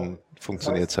 1, ja, dann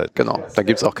funktioniert es halt. Genau, da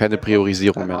gibt es auch keine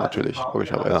Priorisierung mehr natürlich,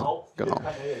 logischerweise. Ja. Genau.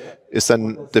 Ist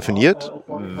dann definiert,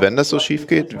 wenn das so schief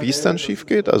geht, wie es dann schief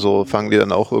geht? Also fangen die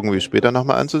dann auch irgendwie später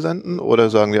nochmal an zu senden oder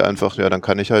sagen die einfach, ja, dann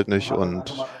kann ich halt nicht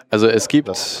und... Also es gibt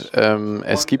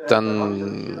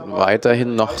dann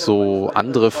weiterhin noch so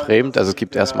andere Frames, also es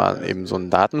gibt erstmal eben so ein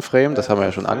Datenframe, das haben wir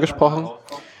ja schon angesprochen,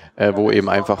 wo eben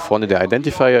einfach vorne der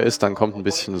Identifier ist, dann kommt ein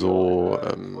bisschen so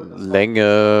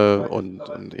Länge und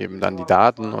eben dann die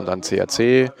Daten und dann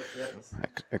CAC,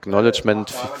 Acknowledgement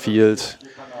Field.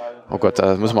 Oh Gott,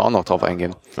 da müssen wir auch noch drauf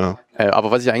eingehen. Ja.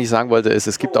 Aber was ich eigentlich sagen wollte, ist,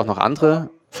 es gibt auch noch andere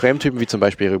Frame-Typen, wie zum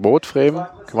Beispiel Remote-Frame,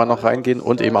 kann man noch reingehen,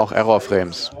 und eben auch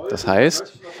Error-Frames. Das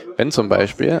heißt, wenn zum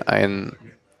Beispiel ein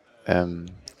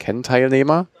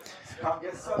Ken-Teilnehmer,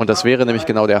 und das wäre nämlich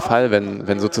genau der Fall,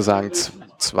 wenn sozusagen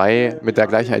zwei mit der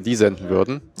gleichen ID senden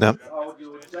würden, Ja.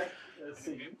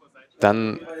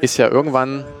 dann ist ja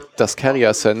irgendwann das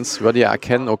Carrier Sense, würde ja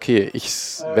erkennen, okay,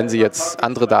 wenn sie jetzt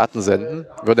andere Daten senden,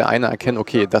 würde einer erkennen,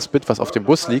 okay, das Bit, was auf dem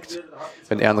Bus liegt,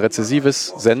 wenn er ein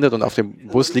rezessives sendet und auf dem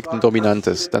Bus liegt ein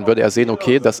dominantes, dann würde er sehen,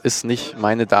 okay, das ist nicht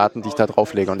meine Daten, die ich da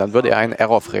drauflege, und dann würde er einen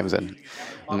Error-Frame senden.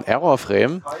 Ein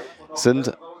Error-Frame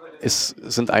sind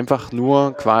einfach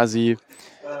nur quasi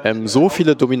so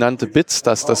viele dominante Bits,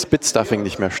 dass das Bit-Stuffing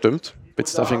nicht mehr stimmt.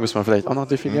 Bit-Stuffing müssen wir vielleicht auch noch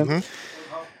definieren.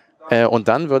 Und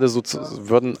dann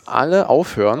würden alle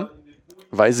aufhören,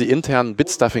 weil sie intern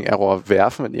Bit-Stuffing-Error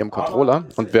werfen in ihrem Controller,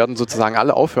 und werden sozusagen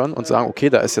alle aufhören und sagen, okay,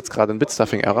 da ist jetzt gerade ein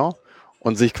Bit-Stuffing-Error,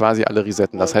 und sich quasi alle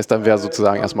resetten. Das heißt, dann wäre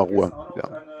sozusagen erstmal Ruhe.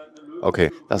 Ja.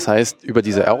 Okay. Das heißt, über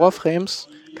diese Error-Frames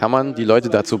kann man die Leute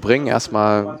dazu bringen,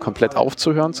 erstmal komplett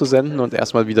aufzuhören zu senden und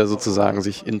erstmal wieder sozusagen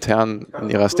sich intern in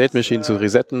ihrer State-Machine zu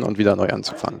resetten und wieder neu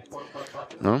anzufangen.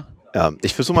 Ne? Ja,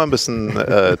 ich versuche mal ein bisschen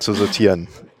zu sortieren.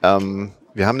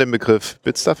 Wir haben den Begriff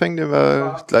Bitstuffing, den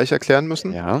wir gleich erklären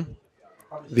müssen. Ja.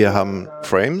 Wir haben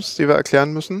Frames, die wir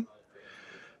erklären müssen.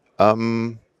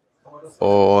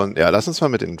 Und ja, lass uns mal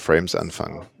mit den Frames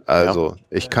anfangen. Also,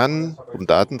 ich kann, um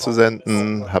Daten zu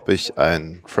senden, habe ich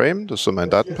ein Frame, das ist so mein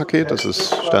Datenpaket, das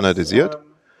ist standardisiert.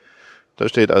 Da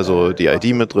steht also die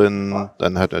ID mit drin,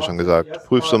 dann hat er schon gesagt,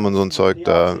 Prüfsumme und so ein Zeug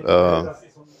da.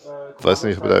 Weiß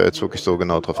nicht, ob wir da jetzt wirklich so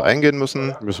genau drauf eingehen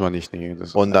müssen. Müssen wir nicht, nee.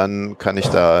 Und dann kann ich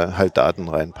da halt Daten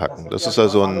reinpacken. Das ist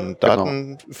also ein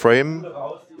Datenframe.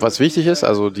 Was wichtig ist,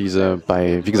 also wie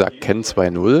gesagt, Ken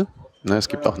 2.0, ne, es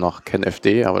gibt auch noch Ken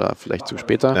FD, aber da vielleicht zu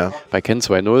später. Ja. Bei Ken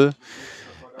 2.0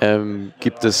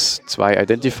 gibt es zwei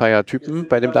Identifier-Typen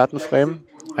bei dem Datenframe.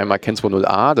 Einmal Ken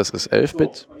 2.0a, das ist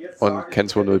 11-Bit, und Ken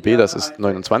 2.0b, das ist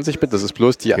 29-Bit. Das ist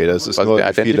bloß das ist nur der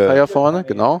Identifier vorne,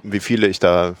 genau. Wie viele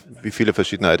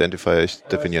verschiedene Identifier ich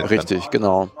definieren kann. Richtig,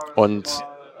 genau. Und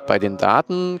bei den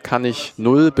Daten kann ich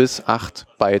 0 bis 8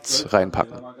 Bytes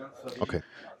reinpacken. Okay.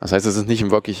 Das heißt, es ist nicht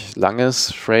ein wirklich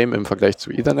langes Frame im Vergleich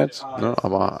zu Ethernet, ne,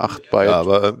 aber 8 Byte. Ja,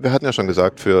 aber wir hatten ja schon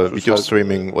gesagt, für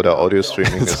Videostreaming oder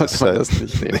Audio-Streaming ist es halt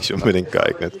nicht unbedingt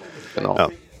geeignet. Genau. Ja.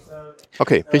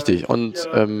 Okay. Richtig. Und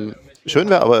schön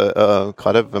wäre aber,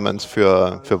 gerade wenn man es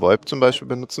für VoIP zum Beispiel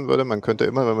benutzen würde, man könnte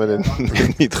immer, wenn man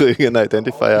den niedrigen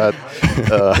Identifier hat,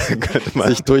 könnte man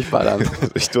sich durchballern.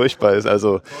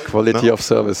 Also Quality of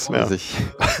Service. Ja.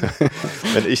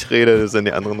 Wenn ich rede, sind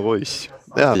die anderen ruhig.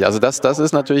 Ja. Also das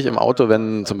ist natürlich im Auto,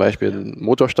 wenn zum Beispiel ein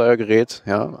Motorsteuergerät,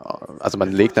 ja, also man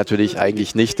legt natürlich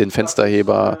eigentlich nicht den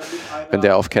Fensterheber, wenn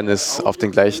der auf Ken ist, auf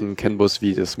den gleichen Ken-Bus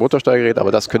wie das Motorsteuergerät,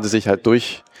 aber das könnte sich halt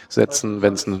durchsetzen,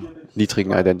 wenn es einen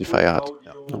niedrigen Identifier hat.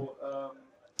 Ja.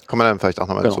 Kommen wir dann vielleicht auch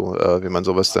nochmal zu, wie man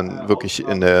sowas dann wirklich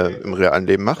im realen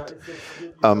Leben macht.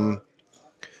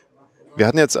 Wir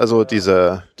hatten jetzt also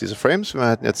diese Frames, wir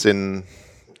hatten jetzt den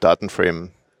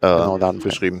Datenframe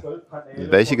beschrieben.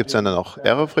 Welche gibt es denn dann noch?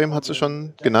 Error-Frame hat sie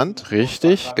schon genannt.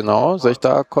 Richtig, genau. Soll ich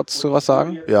da kurz zu was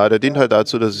sagen? Ja, der dient halt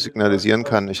dazu, dass ich signalisieren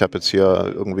kann, ich habe jetzt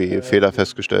hier irgendwie Fehler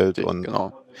festgestellt. Und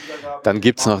genau. Dann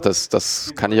gibt es noch,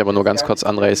 das kann ich aber nur ganz kurz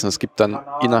anreißen, es gibt dann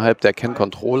innerhalb der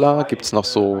Ken-Controller gibt es noch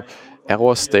so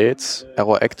Error-States,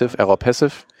 Error-Active,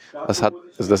 Error-Passive.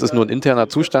 Das ist nur ein interner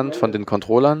Zustand von den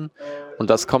Controllern,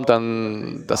 und das kommt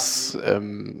dann, das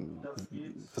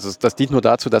dient nur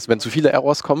dazu, dass wenn zu viele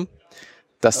Errors kommen,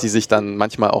 dass die sich dann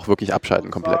manchmal auch wirklich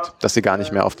abschalten komplett. Dass sie gar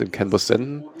nicht mehr auf den CAN-Bus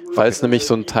senden. Weil es nämlich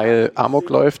so ein Teil Amok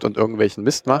läuft und irgendwelchen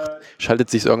Mist macht,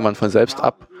 schaltet sich es irgendwann von selbst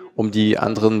ab, um die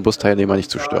anderen Busteilnehmer nicht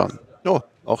zu stören. Oh,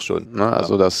 auch schon. Na,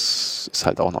 also das ist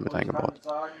halt auch noch mit eingebaut.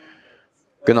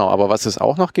 Genau, aber was es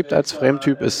auch noch gibt als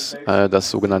Frame-Typ, ist das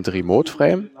sogenannte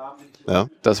Remote-Frame. Ja.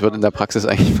 Das wird in der Praxis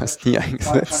eigentlich fast nie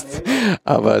eingesetzt,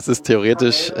 aber es ist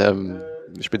theoretisch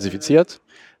spezifiziert,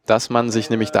 dass man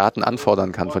sich nämlich Daten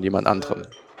anfordern kann von jemand anderem.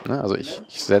 Ne? Also ich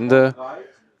sende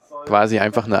quasi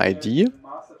einfach eine ID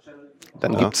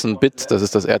Dann gibt es ein Bit, das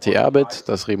ist das RTR-Bit,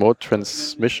 das Remote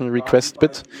Transmission Request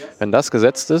Bit. Wenn das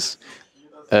gesetzt ist,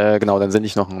 genau, dann sende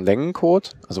ich noch einen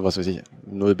Längencode, also was weiß ich,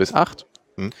 0 bis 8.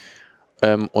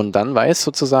 Und dann weiß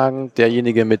sozusagen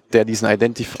derjenige, der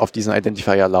auf diesen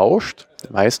Identifier lauscht,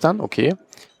 weiß dann, okay,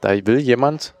 da will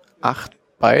jemand 8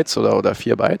 Bytes oder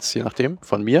 4 Bytes, je nachdem,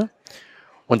 von mir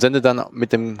und sende dann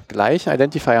mit dem gleichen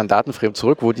Identifier ein Datenframe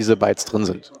zurück, wo diese Bytes drin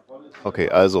sind. Okay,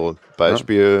 also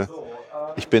Beispiel,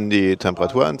 ich bin die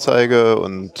Temperaturanzeige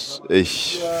und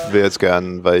ich will jetzt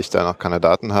gern, weil ich da noch keine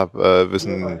Daten habe,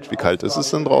 wissen, wie kalt ist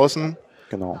es denn draußen?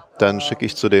 Genau. Dann schicke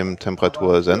ich zu dem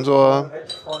Temperatursensor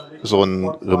so ein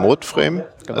Remote-Frame.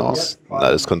 Genau. Das sind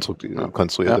alles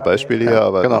konstruierte Beispiele hier,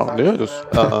 aber genau. Nee, das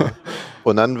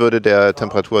und dann würde der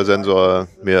Temperatursensor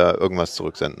mir irgendwas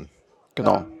zurücksenden.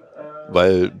 Genau.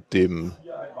 Weil dem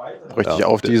Richtig,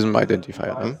 auf diesem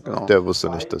Identifier. Genau. Der wusste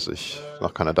nicht, dass ich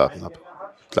noch keine Daten habe.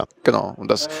 Klar. Genau,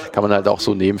 und das kann man halt auch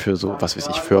so nehmen für so, was weiß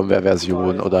ich,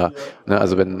 Firmware-Version oder, ne,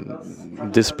 also wenn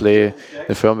ein Display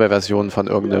eine Firmware-Version von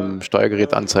irgendeinem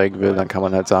Steuergerät anzeigen will, dann kann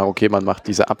man halt sagen, okay, man macht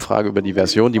diese Abfrage über die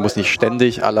Version, die muss nicht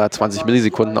ständig aller 20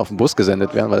 Millisekunden auf den Bus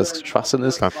gesendet werden, weil das Schwachsinn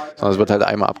ist, sondern es wird halt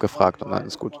einmal abgefragt und dann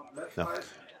ist gut. Ja.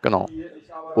 Genau.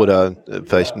 Oder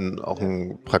vielleicht auch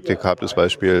ein praktikables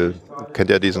Beispiel, kennt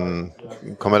ihr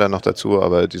kommen wir dann noch dazu,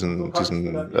 aber diesen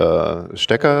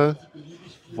Stecker,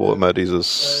 wo immer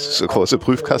dieses große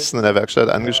Prüfkasten in der Werkstatt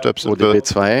angestöpselt wird.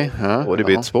 ODB2, ja.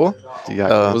 ODB2. Genau.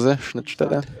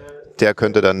 Diagnose-Schnittstelle. Der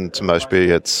könnte dann zum Beispiel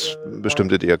jetzt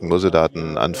bestimmte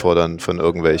Diagnosedaten anfordern von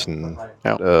irgendwelchen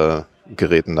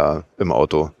Geräten da im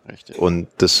Auto. Richtig. Und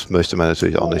das möchte man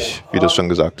natürlich auch nicht, wie du es schon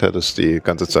gesagt hattest, die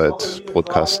ganze Zeit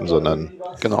broadcasten, sondern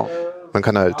man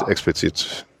kann halt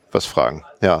explizit was fragen.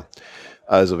 Ja,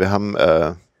 also wir haben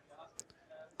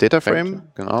Dataframe,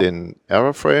 den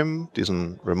Errorframe,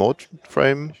 diesen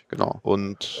Remote-Frame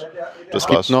und das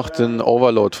war's. Es gibt noch den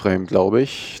Overload-Frame, glaube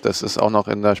ich. Das ist auch noch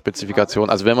in der Spezifikation.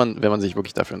 Also wenn man sich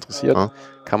wirklich dafür interessiert,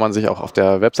 kann man sich auch auf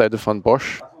der Webseite von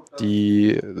Bosch, das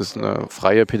ist eine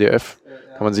freie PDF,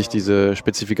 kann man sich diese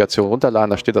Spezifikation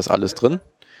runterladen, da steht das alles drin.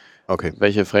 Okay.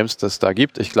 Welche Frames das da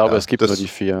gibt. Ich glaube, es gibt nur die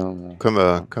 4. Können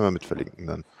wir mit verlinken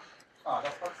dann.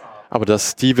 Aber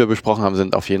die wir besprochen haben,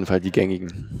 sind auf jeden Fall die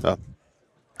gängigen. Ja.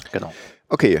 Genau.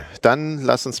 Okay, dann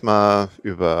lass uns mal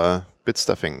über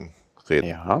Bitstuffing reden.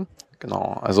 Ja,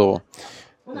 genau. Also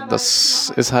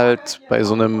das ist halt bei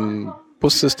so einem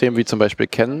Bussystem wie zum Beispiel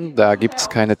Ken, da gibt es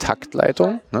keine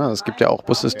Taktleitung. Ne? Es gibt ja auch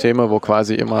Bussysteme, wo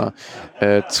quasi immer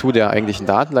zu der eigentlichen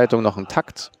Datenleitung noch ein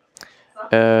Takt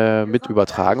mit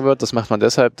übertragen wird. Das macht man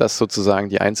deshalb, dass sozusagen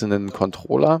die einzelnen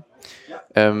Controller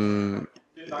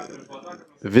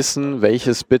wissen,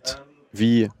 welches Bit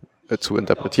wie zu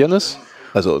interpretieren ist.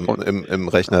 Also im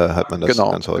Rechner hat man das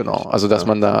ganz häufig. Genau, also dass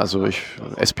man da,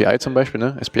 SPI zum Beispiel,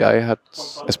 ne?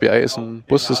 SPI ist ein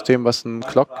Bussystem, was einen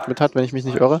Clock mit hat, wenn ich mich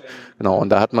nicht irre. Genau, und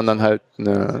da hat man dann halt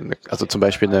zum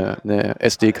Beispiel eine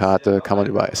SD-Karte kann man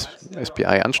über SPI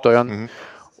ansteuern. Mhm.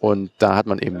 Und da hat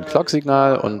man eben ein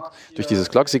Clock-Signal und durch dieses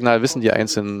Clock-Signal wissen die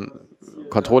einzelnen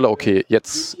Controller, okay,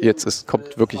 jetzt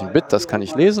kommt wirklich ein Bit, das kann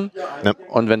ich lesen. Ja.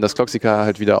 Und wenn das Clock-Signal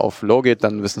halt wieder auf Low geht,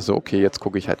 dann wissen sie, okay, jetzt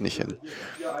gucke ich halt nicht hin.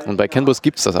 Und bei CAN Bus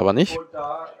gibt es das aber nicht.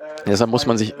 Deshalb muss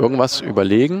man sich irgendwas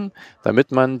überlegen,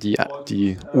 damit man die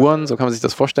Uhren, so kann man sich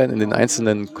das vorstellen, in den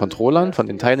einzelnen Controllern von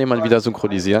den Teilnehmern wieder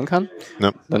synchronisieren kann.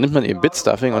 Ja. Dann nimmt man eben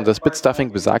Bit-Stuffing und das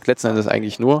Bit-Stuffing besagt letzten Endes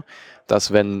eigentlich nur,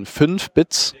 dass wenn 5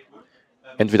 Bits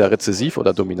entweder rezessiv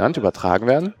oder dominant übertragen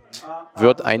werden,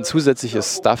 wird ein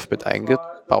zusätzliches Stuff-Bit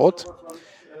eingebaut,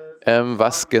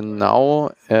 was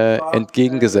genau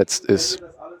entgegengesetzt ist.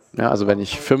 Ja, also wenn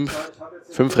ich 5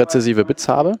 rezessive Bits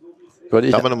habe, würde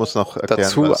ich du musst noch erklären,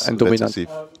 dazu was ein dominant.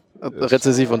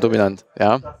 Rezessiv und dominant,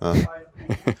 ja.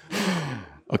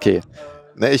 Okay.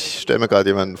 Ne, ich stelle mir gerade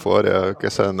jemanden vor, der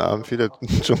gestern Abend viele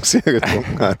Jungs hier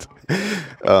getrunken hat.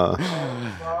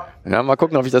 Ja, mal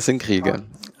gucken, ob ich das hinkriege.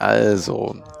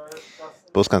 Also.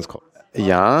 Bloß ganz kurz.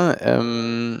 Ja,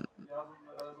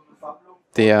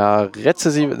 der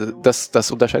rezessive,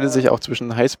 das unterscheidet sich auch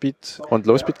zwischen Highspeed und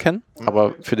Lowspeed-Can.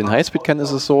 Aber für den Highspeed-Can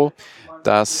ist es so,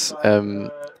 dass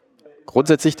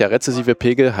grundsätzlich der rezessive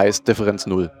Pegel heißt Differenz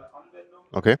 0.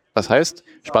 Okay. Das heißt,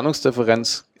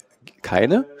 Spannungsdifferenz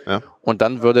keine. Ja. Und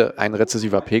dann würde ein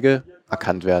rezessiver Pegel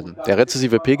erkannt werden. Der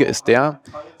rezessive Pegel ist der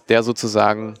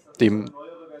sozusagen dem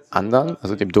anderen,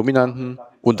 also dem Dominanten,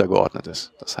 untergeordnet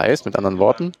ist. Das heißt, mit anderen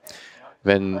Worten,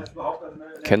 wenn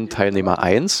Ken-Teilnehmer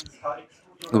 1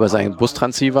 über seinen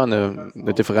Bustransceiver eine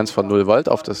Differenz von 0 Volt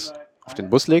auf den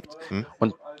Bus legt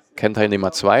und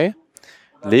Ken-Teilnehmer 2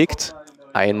 legt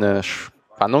eine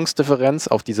Spannungsdifferenz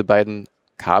auf diese beiden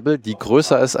Kabel, die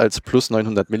größer ist als plus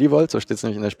 900 Millivolt, so steht es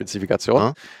nämlich in der Spezifikation.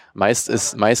 Ja.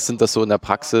 Meist sind das so in der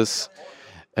Praxis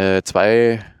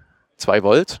 2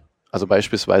 Volt. Also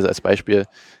beispielsweise als Beispiel,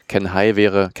 Ken High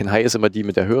ist immer die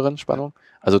mit der höheren Spannung,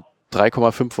 also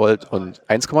 3,5 Volt und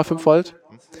 1,5 Volt.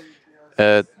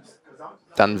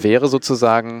 Dann wäre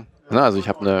sozusagen, also ich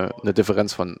habe eine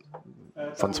Differenz von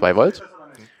 2 Volt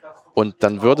und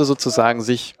dann würde sozusagen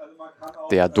sich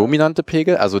der dominante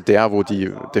Pegel, also der, wo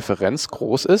die Differenz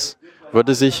groß ist,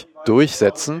 würde sich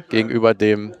durchsetzen gegenüber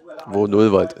dem, wo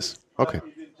 0 Volt ist. Okay.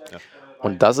 Ja.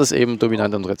 Und das ist eben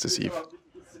dominant und rezessiv.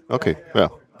 Okay,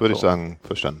 ja, würde ich sagen,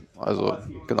 verstanden. Also,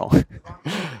 genau.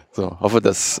 So, hoffe,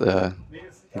 dass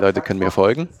die Leute können mir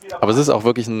folgen. Aber es ist auch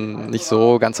wirklich ein nicht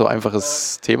so ganz so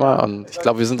einfaches Thema und ich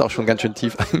glaube, wir sind auch schon ganz schön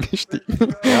tief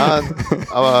eingestiegen. Ja,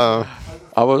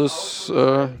 aber das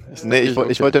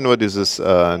ich wollte nur dieses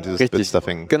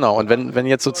Bit-Stuffing. Genau, und wenn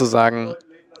jetzt sozusagen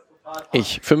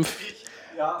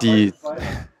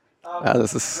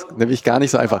das ist nämlich gar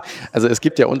nicht so einfach. Also es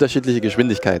gibt ja unterschiedliche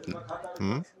Geschwindigkeiten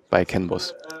bei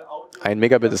CAN-Bus. 1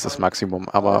 Megabit ist das Maximum,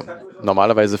 aber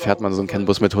normalerweise fährt man so einen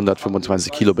CAN-Bus mit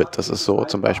 125 Kilobit. Das ist so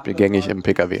zum Beispiel gängig im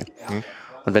Pkw.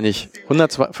 Und wenn ich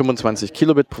 125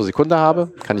 Kilobit pro Sekunde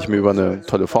habe, kann ich mir über eine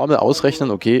tolle Formel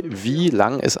ausrechnen, okay, wie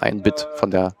lang ist ein Bit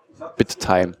von der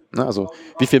Bit-Time? Ne? Also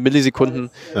wie viele Millisekunden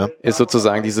ist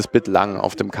sozusagen dieses Bit lang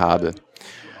auf dem Kabel?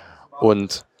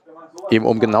 Und eben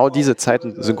um genau diese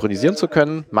Zeiten synchronisieren zu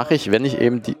können, mache ich, wenn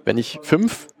ich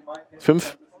 5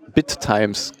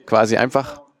 Bit-Times quasi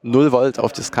einfach 0 Volt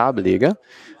auf das Kabel lege,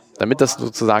 damit das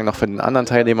sozusagen noch von den anderen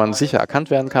Teilnehmern sicher erkannt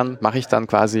werden kann, mache ich dann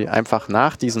quasi einfach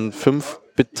nach diesen 5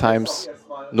 Bit-Times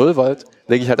 0 Volt,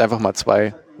 lege ich halt einfach mal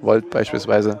 2 Volt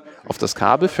beispielsweise auf das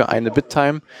Kabel für eine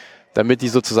Bit-Time, damit die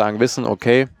sozusagen wissen,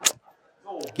 okay,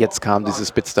 jetzt kam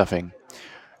dieses Bit-Stuffing.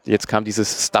 Jetzt kam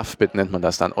dieses Stuff-Bit, nennt man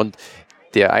das dann. Und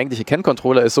der eigentliche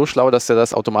CAN-Controller ist so schlau, dass er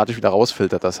das automatisch wieder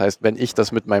rausfiltert. Das heißt, wenn ich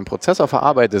das mit meinem Prozessor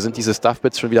verarbeite, sind diese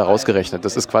Stuff-Bits schon wieder rausgerechnet.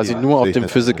 Das ist quasi nur auf dem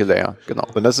Physical Layer. Genau.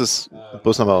 Und das ist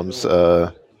bloß nochmal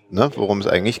worum es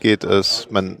eigentlich geht, ist,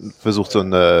 man versucht so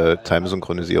eine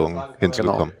Time-Synchronisierung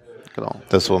hinzubekommen. Genau.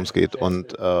 Das ist, worum es geht.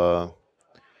 Und ich sag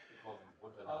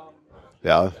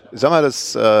mal,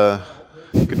 das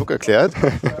genug erklärt.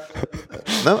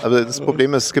 Aber das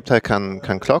Problem ist, es gibt halt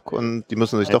kein Clock und die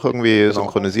müssen sich doch irgendwie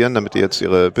synchronisieren, damit die jetzt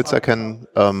ihre Bits erkennen.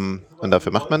 Und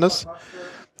dafür macht man das.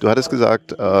 Du hattest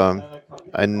gesagt, 1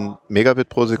 Megabit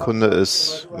pro Sekunde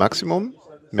ist Maximum.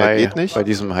 Mehr geht nicht. Bei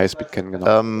diesem Highspeed-CAN,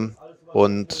 genau.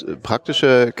 Und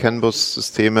praktische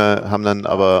CAN-Bus-Systeme haben dann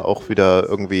aber auch wieder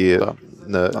irgendwie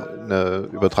eine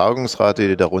Übertragungsrate,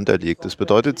 die darunter liegt. Das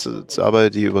bedeutet aber,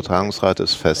 die Übertragungsrate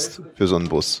ist fest für so einen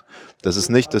Bus. Das ist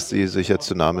nicht, dass die sich jetzt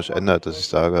dynamisch ändert, dass ich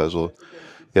sage, also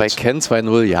jetzt bei CAN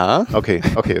 2.0 ja. Okay.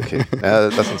 Ja,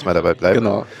 lass uns mal dabei bleiben.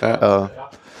 Genau. Ja.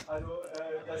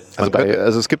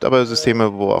 Also es gibt aber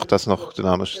Systeme, wo auch das noch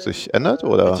dynamisch sich ändert,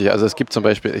 oder? Richtig, also es gibt zum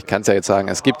Beispiel, ich kann es ja jetzt sagen,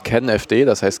 es gibt CAN-FD,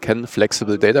 das heißt CAN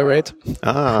Flexible Data Rate.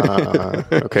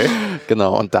 Okay.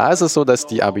 Genau, und da ist es so, dass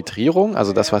die Arbitrierung,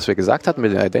 also das, was wir gesagt hatten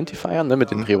mit den Identifiern, mit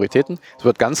den Prioritäten, es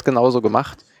wird ganz genauso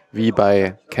gemacht wie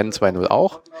bei CAN 2.0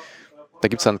 auch. Da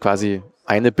gibt es dann quasi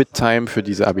eine Bit-Time für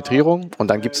diese Arbitrierung und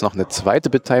dann gibt es noch eine zweite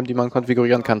Bit-Time, die man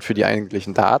konfigurieren kann für die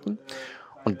eigentlichen Daten.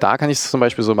 Und da kann ich es zum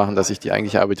Beispiel so machen, dass ich die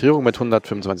eigentliche Arbitrierung mit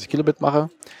 125 Kilobit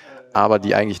mache, aber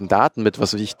die eigentlichen Daten mit,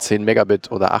 10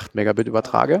 Megabit oder 8 Megabit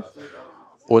übertrage.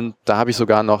 Und da habe ich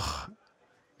sogar noch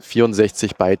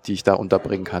 64 Byte, die ich da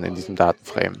unterbringen kann in diesem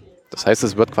Datenframe. Das heißt,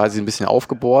 es wird quasi ein bisschen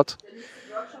aufgebohrt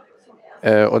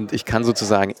und ich kann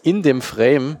sozusagen in dem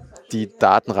Frame die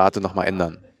Datenrate nochmal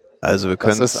ändern. Also wir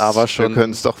können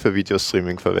es doch für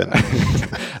Videostreaming verwenden.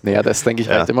 Naja, das denke ich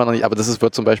halt immer noch nicht, aber das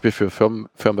wird zum Beispiel für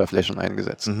Firmware-Flashen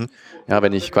eingesetzt. Ja,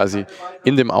 wenn ich quasi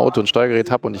in dem Auto ein Steuergerät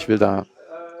habe und ich will da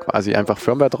quasi einfach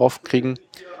Firmware drauf kriegen,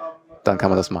 dann kann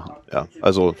man das machen. Ja,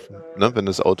 also wenn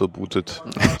das Auto bootet,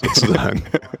 sozusagen.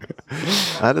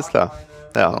 Alles klar.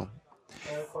 Ja. Genau.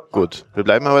 Gut, wir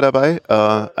bleiben aber dabei.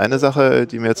 Eine Sache,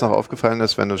 die mir jetzt noch aufgefallen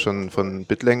ist, wenn du schon von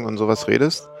Bitlängen und sowas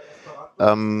redest,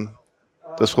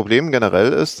 das Problem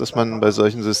generell ist, dass man bei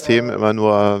solchen Systemen immer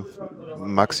nur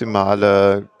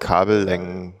maximale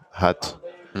Kabellängen hat.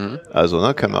 Also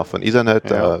kennen wir auch von Ethernet,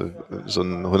 so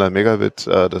ein 100 Megabit,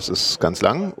 das ist ganz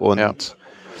lang und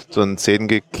so ein 10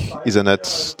 Gig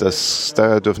Ethernet,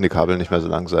 da dürfen die Kabel nicht mehr so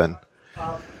lang sein.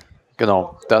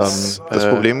 Genau. Das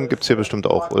Problem gibt es hier bestimmt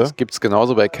auch, oder? Das gibt es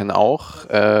genauso bei CAN auch.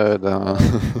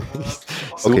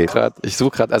 Ich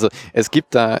suche gerade, also es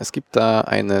gibt da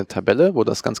eine Tabelle, wo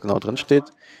das ganz genau drin steht,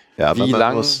 wie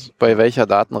lang bei welcher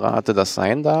Datenrate das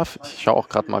sein darf. Ich schaue auch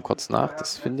gerade mal kurz nach,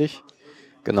 das finde ich.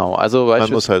 Genau, also Man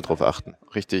muss halt drauf achten.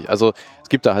 richtig. Also es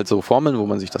gibt da halt so Formeln, wo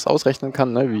man sich das ausrechnen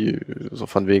kann, ne? Wie so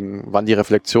von wegen, wann die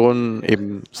Reflexionen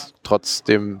eben trotz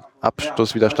dem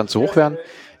Abstoßwiderstand zu hoch wären.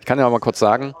 Ich kann ja auch mal kurz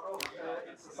sagen,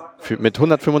 mit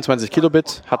 125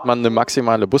 Kilobit hat man eine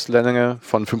maximale Buslänge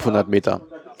von 500 Meter.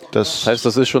 Das heißt,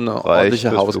 das ist schon eine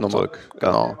ordentliche Hausnummer.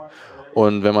 Genau.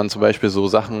 Und wenn man zum Beispiel so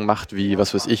Sachen macht wie,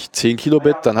 was weiß ich, 10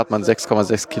 Kilobit, dann hat man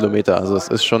 6,6 Kilometer. Also das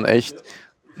ist schon echt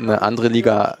eine andere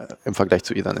Liga im Vergleich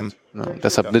zu Ethernet. Ja,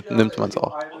 deshalb nimmt man es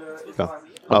auch. Ja.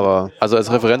 Aber also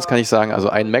als Referenz kann ich sagen, also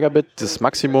 1 Megabit, das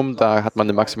Maximum, da hat man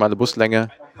eine maximale Buslänge,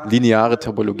 lineare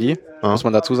Topologie, muss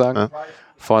man dazu sagen,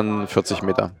 von 40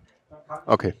 Meter.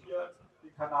 Okay.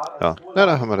 Ja,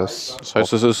 da haben wir das. Das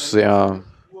heißt, es ist sehr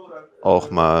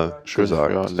auch mal schön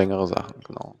gesagt. Für längere Sachen,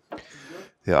 genau.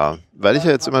 Ja, weil ich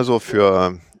ja jetzt immer so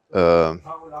für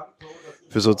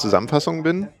so Zusammenfassungen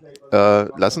bin,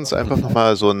 lass uns einfach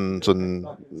nochmal so ein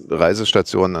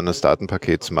Reisestation eines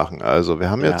Datenpakets machen. Also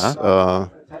wir haben jetzt,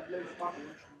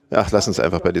 lass uns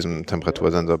einfach bei diesem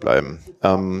Temperatursensor bleiben.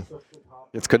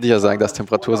 Jetzt könnte ich ja sagen, dass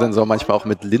Temperatursensor manchmal auch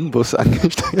mit Linbus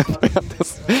angesteuert werden.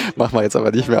 Das machen wir jetzt aber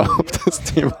nicht mehr auf das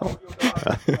Thema.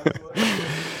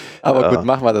 Aber gut,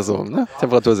 machen wir das so. Ne?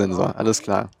 Temperatursensor, alles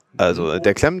klar. Also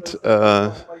der klemmt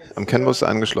am CAN-Bus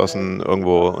angeschlossen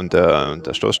irgendwo unter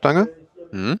der Stoßstange.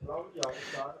 Mhm.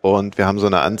 Und wir haben so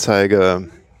eine Anzeige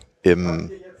im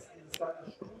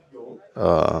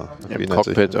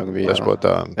Cockpit irgendwie. Dashboard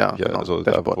da. Ja, hier, genau, also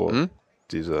Dashboard. Da, wo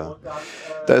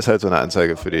da ist halt so eine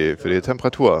Anzeige für die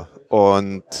Temperatur.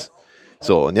 Und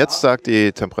so, und jetzt sagt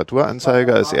die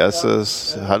Temperaturanzeige als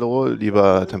erstes: Hallo,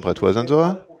 lieber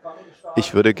Temperatursensor,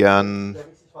 ich würde gern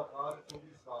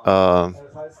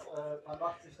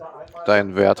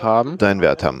deinen Wert haben.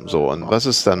 So, und was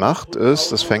es dann macht,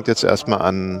 ist, das fängt jetzt erstmal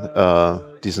an,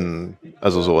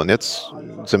 und jetzt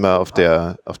sind wir auf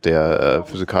der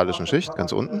physikalischen Schicht,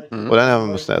 ganz unten. Oder wir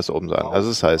müssen erst oben sagen. Also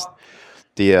das heißt,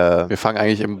 wir fangen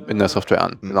eigentlich in der Software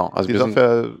an. Genau. Also die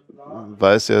Software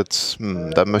weiß jetzt,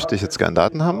 da möchte ich jetzt gerne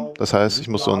Daten haben. Das heißt, ich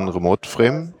muss so einen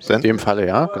Remote-Frame senden. In dem Falle,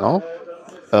 ja, genau.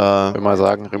 Wenn wir mal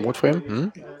sagen,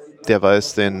 Remote-Frame. Der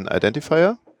weiß den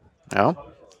Identifier. Ja.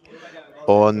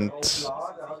 Und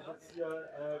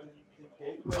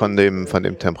von dem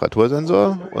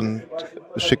Temperatursensor und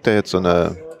schickt er jetzt so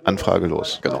eine Anfrage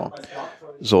los. Genau.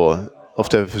 So, auf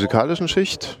der physikalischen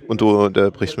Schicht und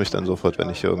der bricht mich dann sofort, wenn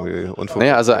ich irgendwie Unfug.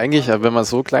 Naja, also eigentlich, wenn wir es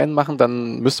so klein machen,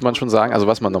 dann müsste man schon sagen, also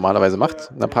was man normalerweise macht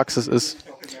in der Praxis ist,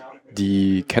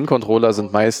 die CAN-Controller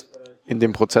sind meist in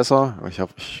dem Prozessor, ich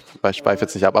schweife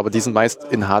jetzt nicht ab, aber die sind meist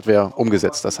in Hardware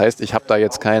umgesetzt. Das heißt, ich habe da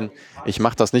jetzt ich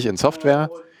mache das nicht in Software.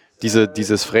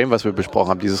 Dieses Frame, was wir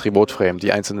besprochen haben, dieses Remote-Frame,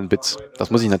 die einzelnen Bits,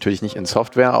 das muss ich natürlich nicht in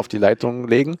Software auf die Leitung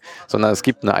legen, sondern es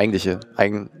gibt eine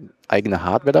eigene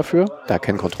Hardware dafür, der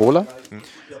CAN-Controller,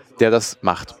 der das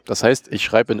macht. Das heißt, ich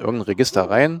schreibe in irgendein Register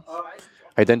rein,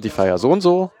 Identifier so und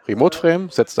so, Remote-Frame,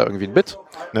 setzt da irgendwie ein Bit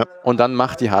und dann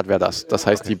macht die Hardware das. Das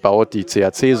heißt, die baut die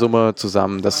CAC-Summe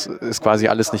zusammen, das ist quasi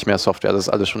alles nicht mehr Software, das ist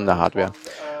alles schon in der Hardware.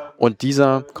 Und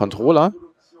dieser Controller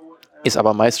ist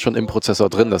aber meist schon im Prozessor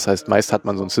drin. Das heißt, meist hat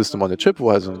man so ein System on a Chip, wo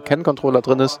also ein CAN-Controller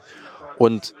drin ist.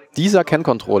 Und dieser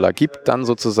CAN-Controller gibt dann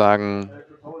sozusagen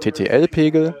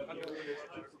TTL-Pegel.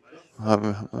 15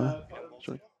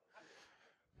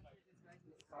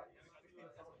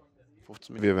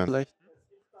 Minuten vielleicht?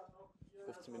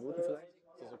 15 Minuten vielleicht?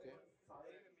 Ist das okay?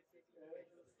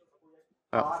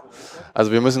 Ja.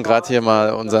 Also wir müssen gerade hier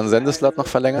mal unseren Sendeslot noch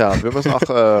verlängern. Ja, wir müssen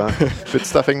auch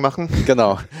Bitstuffing machen.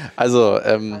 Genau. Also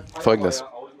Folgendes.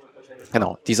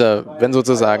 Genau. Wenn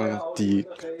sozusagen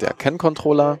der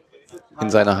CAN-Controller in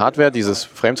seiner Hardware dieses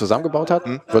Frame zusammengebaut hat,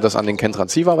 wird das an den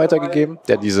CAN-Transceiver weitergegeben,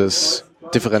 der dieses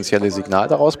differenzielle Signal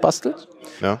daraus bastelt.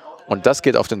 Ja. Und das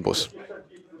geht auf den Bus.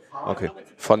 Okay.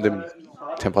 Von dem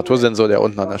Temperatursensor, der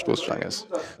unten an der Stoßstange ist.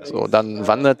 So, dann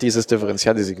wandert dieses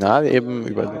differenzielle Signal eben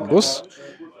über den Bus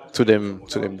zu dem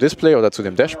Display oder zu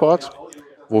dem Dashboard,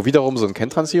 wo wiederum so ein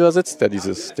CAN-Transceiver sitzt, der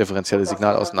dieses differenzielle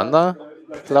Signal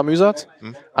auseinanderklamüsert,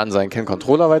 an seinen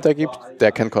CAN-Controller weitergibt.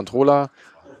 Der CAN-Controller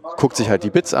guckt sich halt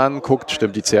die Bits an,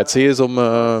 stimmt die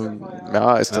CAC-Summe,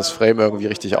 ist das Frame irgendwie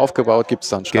richtig aufgebaut, gibt es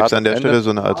dann Start? Gibt es an der Stelle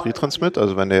so eine Art Retransmit?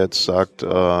 Also wenn der jetzt sagt,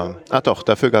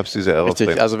 dafür gab es diese Error-Frame.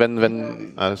 Richtig, also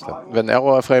wenn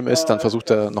Error-Frame ist, dann versucht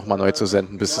er nochmal neu zu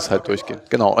senden, bis es halt durchgeht.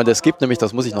 Genau, und es gibt nämlich,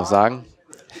 das muss ich noch sagen,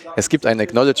 es gibt ein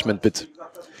Acknowledgement-Bit.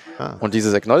 Und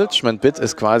dieses Acknowledgement-Bit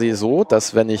ist quasi so,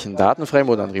 dass wenn ich ein Datenframe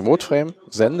oder ein Remote-Frame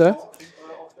sende,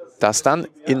 dass dann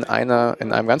in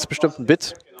einem ganz bestimmten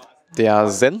Bit der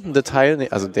sendende Teil,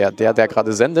 also der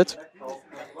gerade sendet,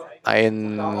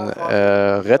 ein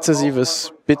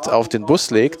rezessives Bit auf den Bus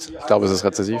legt. Ich glaube, es ist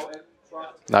rezessiv.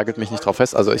 nagelt mich nicht drauf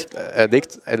fest. Also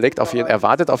er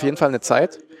wartet auf jeden Fall eine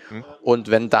Zeit. Und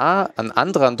wenn da ein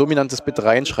anderer ein dominantes Bit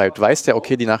reinschreibt, weiß der,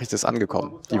 okay, die Nachricht ist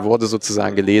angekommen. Die wurde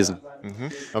sozusagen gelesen.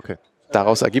 Okay.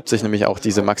 Daraus ergibt sich nämlich auch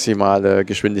diese maximale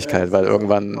Geschwindigkeit, weil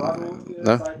irgendwann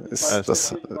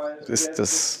ist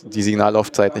die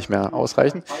Signallaufzeit nicht mehr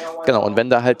ausreichend. Genau, und wenn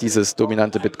da halt dieses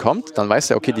dominante Bit kommt, dann weiß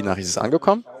er, okay, die Nachricht ist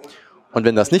angekommen. Und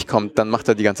wenn das nicht kommt, dann macht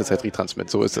er die ganze Zeit Retransmit.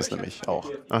 So ist das nämlich auch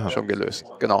schon gelöst.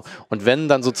 Genau. Und wenn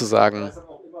dann sozusagen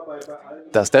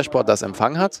das Dashboard das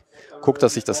Empfang hat, guckt er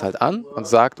sich das halt an und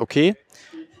sagt, okay,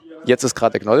 jetzt ist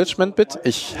gerade Acknowledgement-Bit,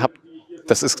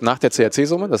 das ist nach der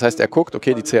CRC-Summe, das heißt, er guckt,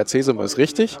 okay, die CRC-Summe ist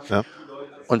richtig. Ja.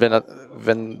 Und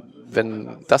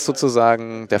wenn das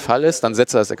sozusagen der Fall ist, dann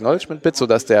setzt er das Acknowledgement-Bit,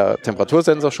 sodass der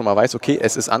Temperatursensor schon mal weiß, okay,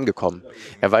 es ist angekommen.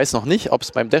 Er weiß noch nicht, ob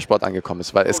es beim Dashboard angekommen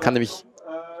ist, weil es kann nämlich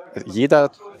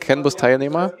jeder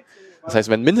CAN-Bus-Teilnehmer, das heißt,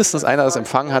 wenn mindestens einer das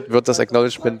empfangen hat, wird das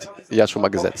Acknowledgement ja schon mal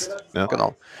gesetzt. Ja.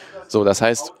 Genau. So, das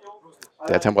heißt,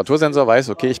 der Temperatursensor weiß,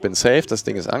 okay, ich bin safe, das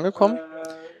Ding ist angekommen.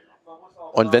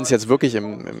 Und wenn es jetzt wirklich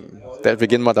wir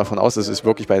gehen mal davon aus, es ist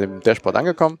wirklich bei dem Dashboard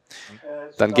angekommen,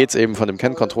 dann geht es eben von dem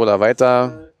CAN-Controller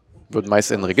weiter, wird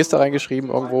meist in ein Register reingeschrieben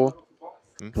irgendwo,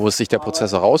 wo es sich der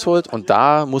Prozessor rausholt. Und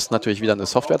da muss natürlich wieder eine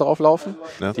Software drauflaufen,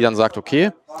 die dann sagt,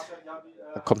 okay,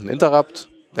 da kommt ein Interrupt,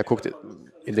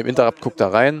 in dem Interrupt guckt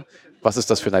er rein, was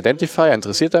ist das für ein Identifier,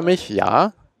 interessiert er mich?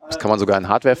 Ja, das kann man sogar in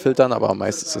Hardware filtern, aber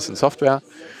meistens ist es in Software.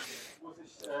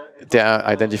 Der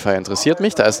Identifier interessiert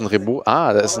mich, da ist ein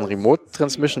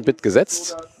Remote-Transmission-Bit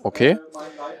gesetzt, okay.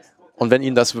 Und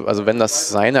wenn das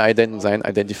sein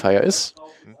Identifier ist,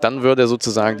 dann würde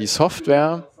sozusagen die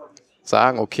Software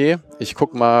sagen, okay, ich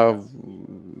gucke mal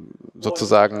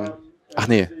sozusagen,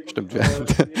 stimmt.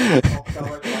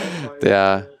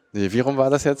 Wie rum war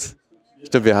das jetzt?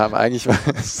 Stimmt, wir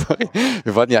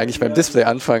wollten ja eigentlich beim Display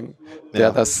anfangen,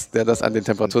 der das an den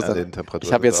Temperatursensor.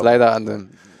 Ich habe jetzt leider an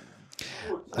den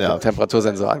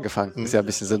Temperatursensor angefangen. Ist ja ein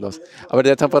bisschen sinnlos. Aber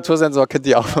der Temperatursensor könnte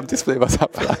ja auch vom Display was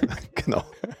abfragen. Genau.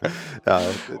 Ja,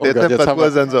 der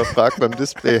Temperatursensor fragt beim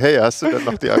Display, hey, hast du denn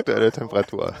noch die aktuelle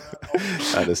Temperatur?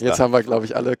 Jetzt haben wir, glaube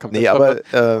ich, alle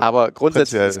komplett. Aber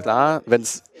grundsätzlich ist klar,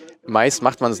 meist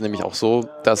macht man es nämlich auch so,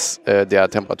 dass der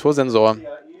Temperatursensor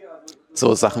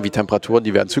so Sachen wie Temperaturen,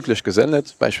 die werden zyklisch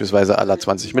gesendet, beispielsweise alle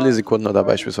 20 Millisekunden oder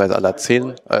beispielsweise alle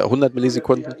 100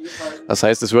 Millisekunden. Das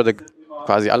heißt, es würde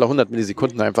quasi alle 100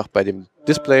 Millisekunden einfach bei dem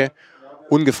Display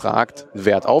ungefragt einen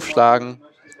Wert aufschlagen.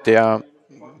 Der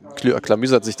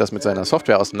klamüsert sich das mit seiner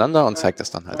Software auseinander und zeigt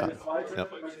das dann halt an. Ja.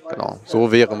 Genau.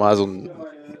 So wäre mal so ein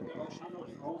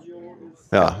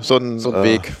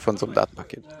Weg von so einem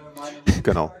Datenpaket.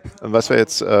 Genau. Und was wir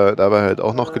jetzt dabei halt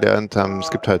auch noch gelernt haben,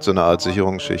 es gibt halt so eine Art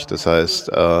Sicherungsschicht. Das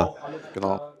heißt,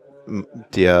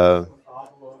 der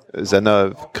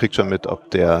Sender kriegt schon mit, ob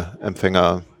der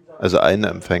Empfänger, also ein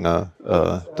Empfänger,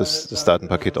 das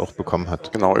Datenpaket auch bekommen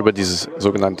hat. Genau, über dieses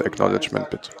sogenannte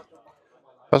Acknowledgement-Bit.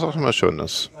 Was auch immer schön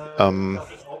ist.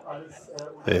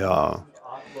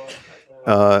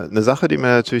 Eine Sache, die mir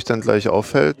natürlich dann gleich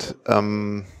auffällt,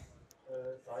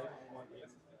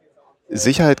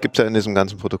 Sicherheit gibt es ja in diesem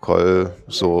ganzen Protokoll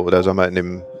so, oder sagen wir in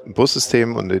dem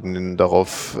Bussystem und in den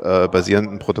darauf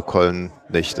basierenden Protokollen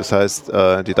nicht. Das heißt,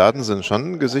 die Daten sind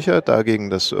schon gesichert dagegen,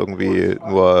 dass irgendwie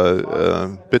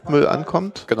nur Bitmüll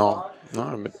ankommt. Genau.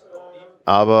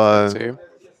 Aber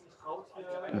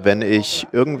wenn ich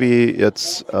irgendwie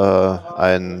jetzt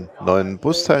einen neuen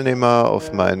Busteilnehmer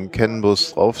auf meinen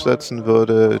CAN-Bus draufsetzen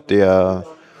würde, der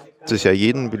sich ja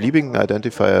jeden beliebigen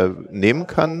Identifier nehmen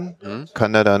kann,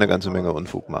 kann er da eine ganze Menge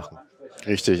Unfug machen.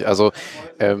 Richtig, also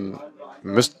wir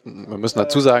müssen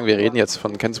dazu sagen, wir reden jetzt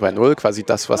von CAN 2.0, quasi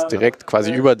das, was direkt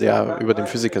quasi über dem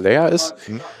Physical Layer ist.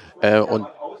 Und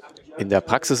in der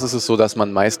Praxis ist es so, dass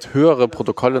man meist höhere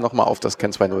Protokolle nochmal auf das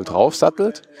CAN 2.0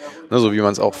 draufsattelt, ne, so wie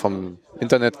man es auch vom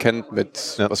Internet kennt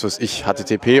mit, was weiß ich,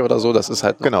 HTTP oder so, das ist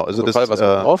halt ein Protokoll, was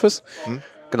drauf ist.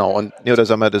 Genau. Und oder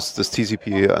sagen wir das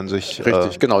TCP an sich.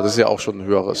 Richtig, genau, das ist ja auch schon ein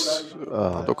höheres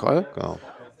Protokoll. Genau.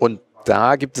 Und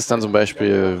da gibt es dann zum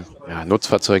Beispiel,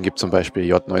 Nutzfahrzeugen gibt zum Beispiel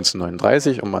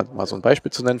J1939, um mal so ein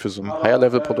Beispiel zu nennen, für so ein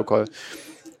Higher-Level-Protokoll.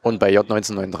 Und bei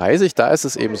J1939, da ist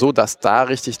es eben so, dass da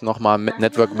richtig nochmal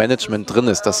Network Management drin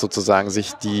ist, dass sozusagen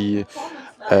sich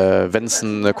wenn es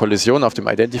eine Kollision auf dem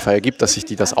Identifier gibt, dass sich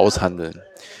die das aushandeln.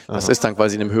 Das ist dann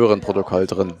quasi in einem höheren Protokoll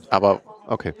drin. Aber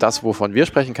das, wovon wir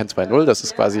sprechen, CAN 2.0, das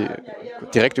ist quasi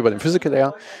direkt über dem Physical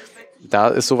Layer. Da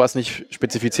ist sowas nicht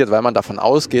spezifiziert, weil man davon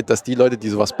ausgeht, dass die Leute, die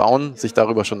sowas bauen, sich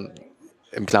darüber schon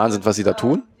im Klaren sind, was sie da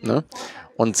tun, ne?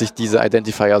 Und sich diese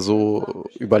Identifier so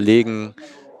überlegen,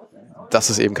 dass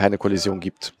es eben keine Kollision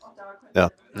gibt. Ja.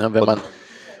 Ne,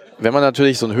 wenn man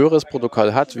natürlich so ein höheres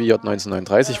Protokoll hat, wie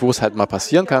J1939, wo es halt mal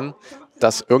passieren kann,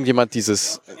 dass irgendjemand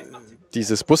dieses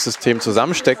Bussystem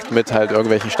zusammensteckt mit halt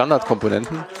irgendwelchen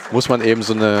Standardkomponenten, muss man eben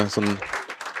so ein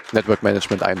Network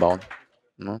Management einbauen.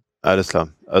 Ne? Alles klar.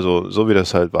 Also so wie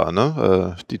das halt war,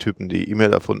 ne? Die Typen, die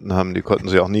E-Mail erfunden haben, die konnten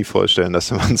sich auch nie vorstellen,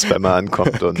 dass man Spammer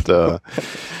ankommt und ja,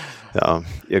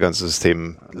 ihr ganzes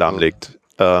System lahmlegt.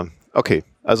 Okay,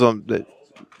 also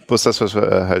bloß das, was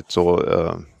wir halt so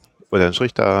unter den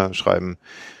Strich da schreiben,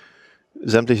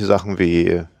 sämtliche Sachen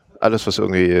wie alles, was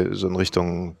irgendwie so in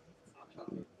Richtung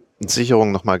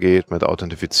Sicherung nochmal geht, mit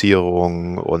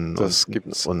Authentifizierung und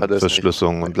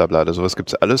Verschlüsselung nicht. Und bla bla. Sowas gibt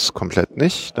es alles komplett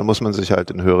nicht. Da muss man sich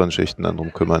halt in höheren Schichten dann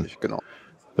drum kümmern. Genau.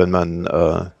 Wenn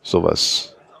man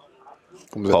sowas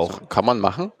braucht. Kann man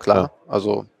machen, klar. Ja.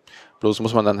 Also bloß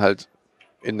muss man dann halt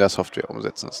in der Software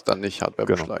umsetzen. Das ist dann nicht Hardware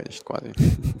beschleunigt quasi.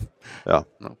 Ja.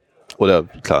 Oder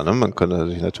klar, ne, man könnte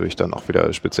sich natürlich dann auch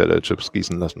wieder spezielle Chips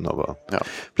gießen lassen, aber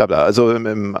bla bla. Also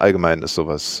im Allgemeinen ist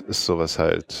sowas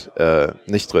halt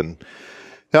nicht drin.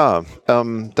 Ja, da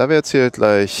wir jetzt hier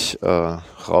gleich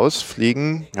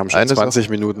rausfliegen. Wir haben schon 20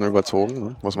 Minuten überzogen,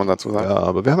 ne? Muss man dazu sagen. Ja,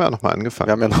 aber wir haben ja noch mal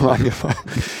angefangen.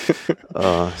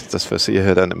 Das, was ihr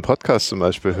hier dann im Podcast zum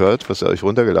Beispiel hört, was ihr euch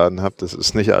runtergeladen habt, das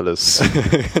ist nicht alles.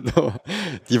 Genau.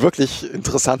 Die wirklich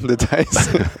interessanten Details.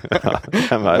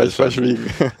 Haben wir alles verschwiegen.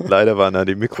 Leider waren da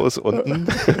die Mikros unten,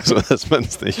 sodass man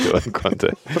es nicht hören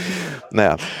konnte.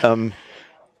 Naja,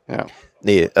 ja.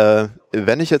 Nee,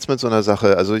 wenn ich jetzt mit so einer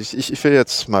Sache, also ich will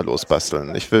jetzt mal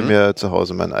losbasteln. Ich will mir zu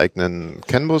Hause meinen eigenen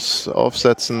CAN-Bus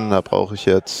aufsetzen. Da brauche ich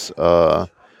jetzt ein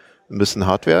bisschen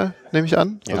Hardware, nehme ich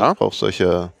an. Ja. Also ich brauche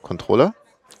solche Controller.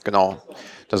 Genau.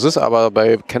 Das ist aber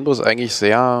bei CAN-Bus eigentlich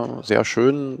sehr, sehr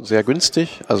schön, sehr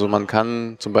günstig. Also man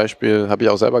kann zum Beispiel, habe ich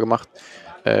auch selber gemacht,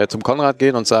 zum Konrad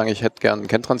gehen und sagen, ich hätte gern einen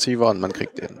CAN-Transceiver und man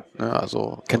kriegt den. Ne?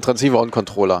 Also CAN-Transceiver und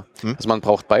Controller. Also man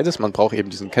braucht beides. Man braucht eben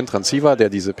diesen CAN-Transceiver, der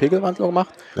diese Pegelwandlung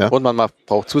macht, und man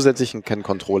braucht zusätzlich einen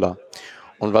CAN-Controller.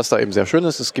 Und was da eben sehr schön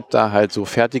ist, es gibt da halt so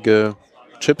fertige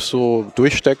Chips so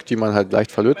durchsteckt, die man halt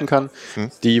leicht verlöten kann,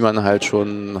 die man halt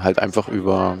schon halt einfach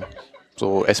über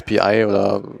so SPI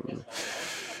oder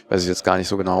weiß ich jetzt gar nicht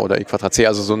so genau, oder I2C,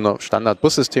 also so ein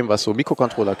Standard-Bussystem, was so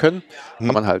Mikrocontroller können,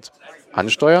 kann man halt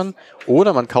ansteuern.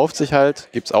 Oder man kauft sich halt,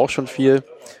 gibt's auch schon viel,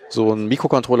 so einen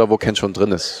Mikrocontroller, wo CAN schon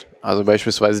drin ist. Also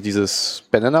beispielsweise dieses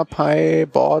Banana Pi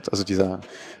Board, also dieser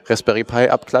Raspberry Pi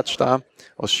Abklatsch da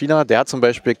aus China, der hat zum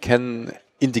Beispiel CAN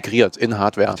integriert in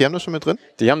Hardware. Die haben das schon mit drin?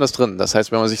 Die haben das drin. Das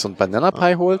heißt, wenn man sich so ein Banana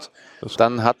Pi holt,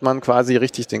 dann hat man quasi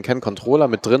richtig den CAN-Controller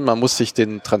mit drin. Man muss sich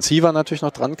den Transceiver natürlich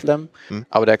noch dran klemmen,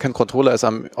 aber der CAN-Controller ist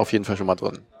auf jeden Fall schon mal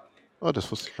drin. Oh,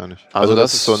 das wusste ich gar nicht. Also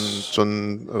das ist so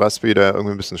ein Raspberry, der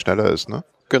irgendwie ein bisschen schneller ist, ne?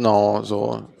 Genau,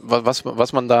 so.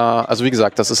 Was man da, also wie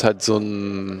gesagt, das ist halt so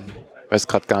ein, ich weiß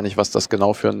gerade gar nicht, was das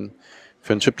genau für ein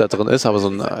Chip da drin ist, aber so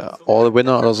ein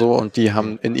All-Winner oder so, und die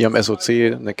haben in ihrem SoC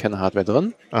eine CAN-Hardware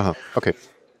drin. Aha, okay.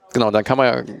 Genau, dann kann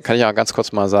ich ja ganz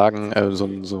kurz mal sagen,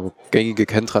 so gängige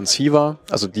CAN-Transceiver,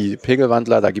 also die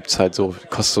Pegelwandler, da gibt's halt so,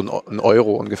 kostet so einen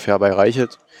Euro ungefähr bei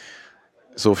Reichelt.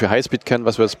 So für Highspeed-CAN,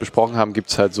 was wir jetzt besprochen haben,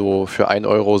 gibt's halt so für 1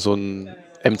 Euro so ein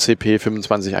MCP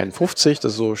 2551,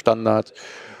 das ist so Standard.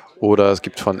 Oder es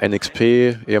gibt von NXP,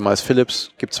 ehemals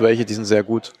Philips, gibt's welche, die sind sehr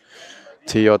gut.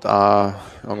 TJA,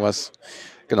 irgendwas.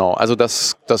 Genau, also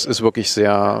das ist wirklich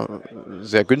sehr,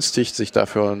 sehr günstig, sich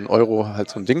dafür 1 Euro halt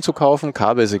so ein Ding zu kaufen.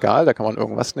 Kabel ist egal, da kann man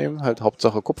irgendwas nehmen, halt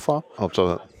Hauptsache Kupfer.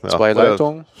 Hauptsache, ja, 2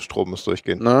 Leitungen. Strom muss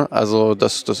durchgehen. Ne? Also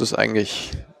das ist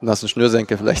eigentlich, nassen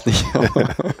Schnürsenkel vielleicht nicht.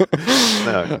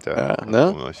 Naja, gut, ja.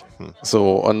 Ne?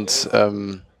 So, und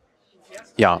dann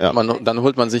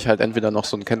holt man sich halt entweder noch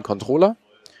so einen CAN-Controller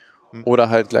oder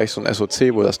halt gleich so ein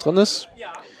SoC, wo das drin ist.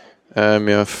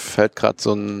 Mir fällt gerade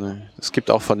es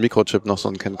gibt auch von Microchip noch so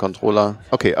einen CAN-Controller.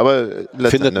 Okay, aber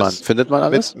findet man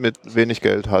alles? Mit wenig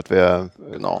Geld, Hardware,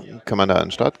 genau, kann man da an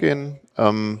den Start gehen.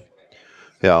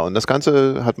 Ja, und das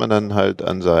Ganze hat man dann halt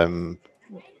an seinem,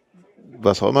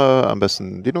 was auch immer, am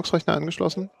besten Linux-Rechner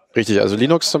angeschlossen. Richtig, also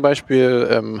Linux zum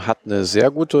Beispiel hat eine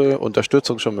sehr gute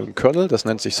Unterstützung schon mit dem Kernel, das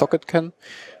nennt sich Socket-CAN.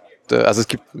 Also es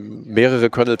gibt mehrere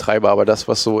Kernel-Treiber, aber das,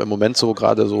 was so im Moment so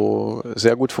gerade so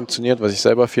sehr gut funktioniert, was ich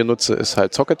selber viel nutze, ist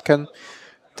halt Socket-CAN.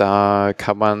 Da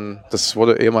kann man, das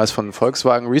wurde ehemals von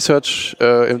Volkswagen Research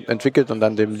entwickelt und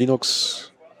dann dem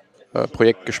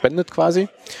Linux-Projekt gespendet quasi.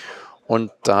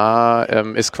 Und da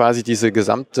ist quasi diese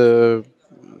gesamte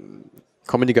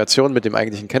Kommunikation mit dem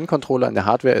eigentlichen CAN-Controller in der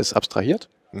Hardware ist abstrahiert,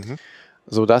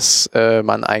 sodass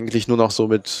man eigentlich nur noch so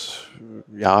mit,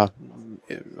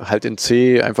 halt in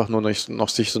C einfach nur noch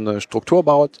sich so eine Struktur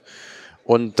baut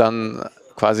und dann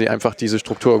quasi einfach diese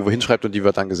Struktur irgendwo hinschreibt und die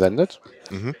wird dann gesendet.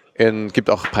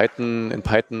 Gibt auch in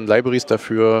Python Libraries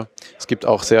dafür. Es gibt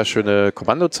auch sehr schöne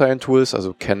Kommandozeilen-Tools,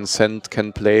 also can send,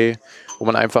 can play, wo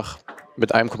man einfach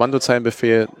mit einem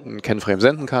Kommandozeilenbefehl einen can-Frame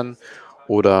senden kann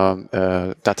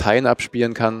oder Dateien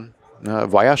abspielen kann.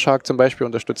 Ja, Wireshark zum Beispiel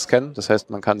unterstützt Can. Das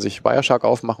heißt, man kann sich Wireshark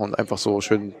aufmachen und einfach so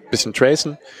schön ein bisschen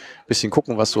tracen, ein bisschen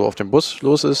gucken, was so auf dem Bus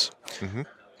los ist.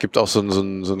 Gibt auch so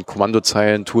ein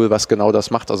Kommandozeilen-Tool, was genau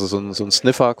das macht. Also so ein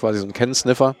Sniffer, quasi so ein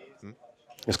Can-Sniffer.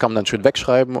 Das kann man dann schön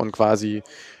wegschreiben und quasi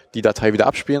die Datei wieder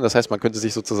abspielen. Das heißt, man könnte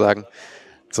sich sozusagen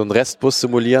so einen Restbus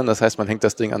simulieren. Das heißt, man hängt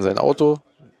das Ding an sein Auto,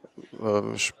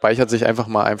 speichert sich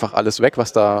einfach alles weg,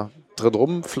 was da drin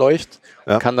rumfleucht.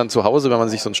 Ja. Kann dann zu Hause, wenn man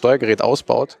sich so ein Steuergerät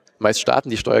ausbaut, meist starten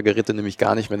die Steuergeräte nämlich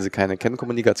gar nicht, wenn sie keine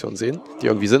CAN-Kommunikation sehen, die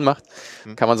irgendwie Sinn macht,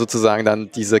 kann man sozusagen dann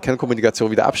diese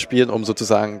CAN-Kommunikation wieder abspielen, um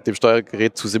sozusagen dem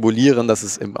Steuergerät zu simulieren, dass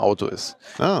es im Auto ist.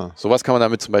 Sowas kann man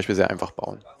damit zum Beispiel sehr einfach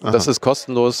bauen. Und das ist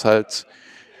kostenlos halt.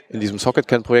 In diesem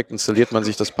Socket-CAN-Projekt installiert man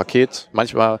sich das Paket.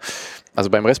 Manchmal, also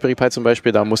beim Raspberry Pi zum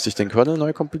Beispiel, da musste ich den Kernel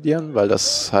neu kompilieren, weil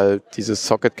das halt dieses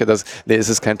Socket-CAN, es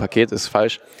ist kein Paket, ist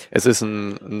falsch. Es ist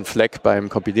ein Flag beim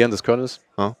Kompilieren des Kernels.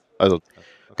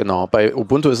 Genau, bei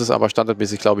Ubuntu ist es aber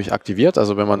standardmäßig, glaube ich, aktiviert.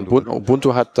 Also wenn man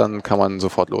Ubuntu hat, dann kann man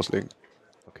sofort loslegen.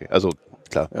 Okay, also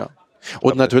klar. Ja.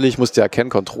 Und natürlich muss der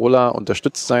CAN-Controller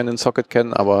unterstützt sein in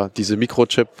Socket-CAN, aber diese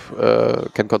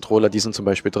Mikrochip-CAN-Controller, die sind zum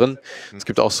Beispiel drin. Es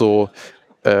gibt auch so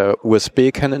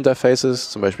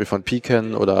USB-CAN-Interfaces, zum Beispiel von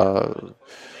Pecan oder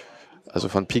also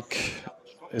von Peak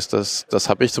ist das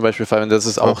habe ich zum Beispiel verwendet, das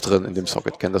ist auch drin in dem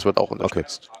Socket-CAN, das wird auch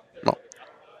unterstützt. Ja.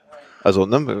 Also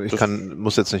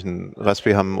muss jetzt nicht ein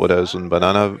Raspberry haben oder so ein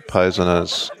Banana Pi, sondern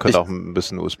es könnte auch ein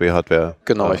bisschen USB-Hardware.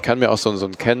 Genau, ich kann mir auch so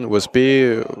einen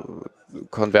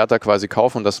CAN-USB-Konverter quasi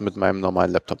kaufen und das mit meinem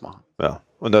normalen Laptop machen. Ja,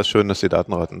 und das ist schön, dass die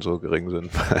Datenraten so gering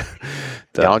sind.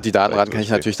 Ja, und die Datenraten kann ich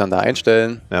natürlich dann da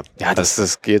einstellen. Ja,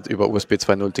 das geht über USB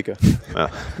 2.0 dicke. Ja.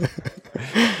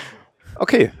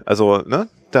 Okay, also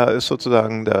da ist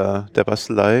sozusagen der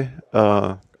Bastelei.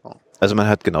 Also man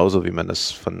hat genauso, wie man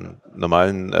das von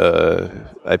normalen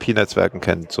IP-Netzwerken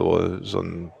kennt, so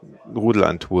ein Rudel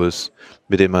an Tools,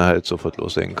 mit denen man halt sofort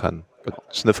loslegen kann.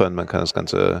 Sniffern, man kann das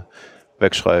Ganze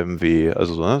wegschreiben wie,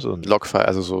 also so ein Logfile,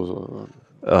 also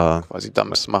quasi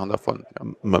Dumps machen davon. Ja.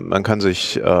 Man kann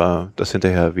sich das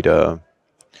hinterher wieder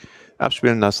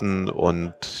abspielen lassen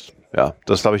und ja,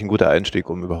 das ist, glaube ich, ein guter Einstieg,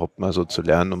 um überhaupt mal so zu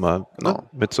lernen, um mal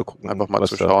mitzugucken. Einfach mal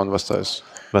zu schauen, was da ist.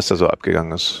 Was da so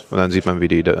abgegangen ist. Und dann sieht man, wie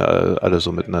die da alle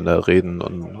so miteinander reden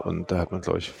und da hat man,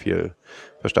 glaube ich, viel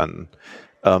verstanden.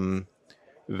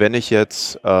 Wenn ich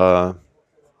jetzt in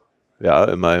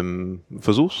meinem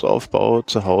Versuchsaufbau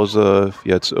zu Hause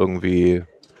jetzt irgendwie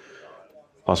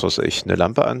eine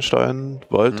Lampe ansteuern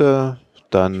wollte,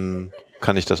 dann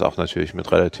kann ich das auch natürlich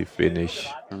mit relativ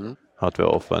wenig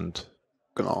Hardwareaufwand.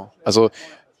 Genau. Also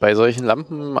bei solchen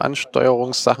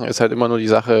Lampenansteuerungssachen ist halt immer nur die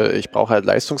Sache, ich brauche halt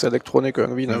Leistungselektronik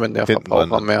irgendwie, wenn der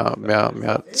Verbraucher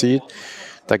mehr zieht.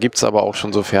 Da gibt's aber auch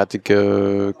schon so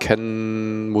fertige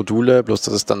CAN-Module, bloß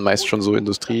das ist dann meist schon so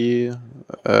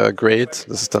Industrie-Grade, das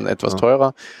ist dann etwas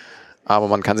teurer. Aber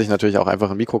man kann sich natürlich auch einfach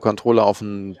einen Mikrocontroller auf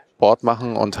ein Board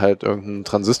machen und halt irgendeinen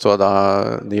Transistor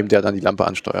da nehmen, der dann die Lampe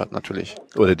ansteuert, natürlich.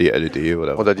 Oder die LED.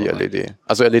 Oder die LED.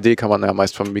 Also LED kann man ja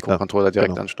meist vom Mikrocontroller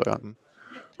direkt ansteuern.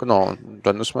 Genau, und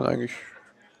dann ist man eigentlich,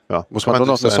 muss man nur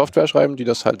noch eine Software schreiben, die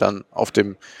das halt dann auf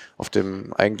dem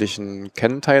eigentlichen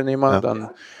CAN-Teilnehmer dann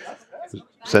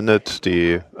sendet,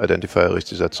 die Identifier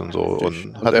richtig setzt und so.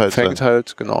 Und hat empfängt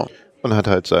halt, genau. Und hat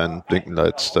halt seinen Blinken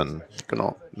Lights dann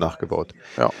nachgebaut.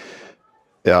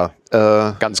 Ja,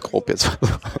 ganz grob jetzt.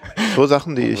 So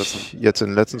Sachen, die ich jetzt in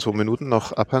den letzten 2 Minuten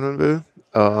noch abhandeln will.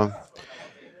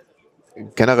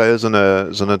 Generell so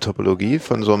eine Topologie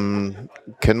von so einem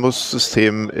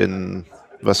CAN-Bus-System in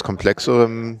was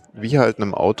Komplexerem wie halt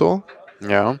einem Auto.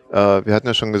 Ja. Wir hatten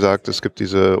ja schon gesagt, es gibt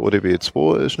diese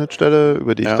ODB2-Schnittstelle,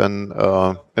 über die ich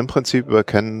dann im Prinzip über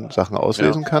CAN Sachen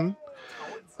auslesen kann.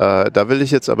 Da will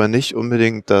ich jetzt aber nicht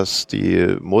unbedingt, dass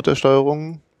die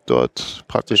Motorsteuerung dort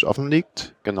praktisch offen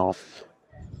liegt. Genau.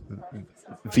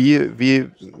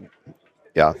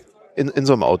 In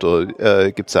so einem Auto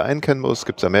gibt es da einen CAN-Bus,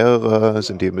 gibt es da mehrere,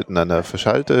 sind die miteinander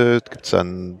verschaltet, gibt es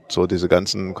dann so diese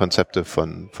ganzen Konzepte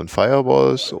von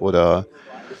Firewalls oder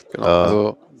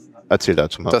also erzähl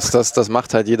dazu mal. Das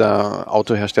macht halt jeder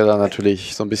Autohersteller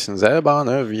natürlich so ein bisschen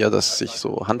selber, wie er das sich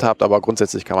so handhabt, aber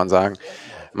grundsätzlich kann man sagen,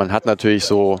 man hat natürlich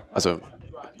so, also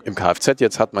im Kfz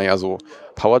jetzt hat man ja so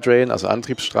Powertrain, also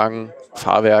Antriebsstrang,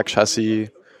 Fahrwerk, Chassis,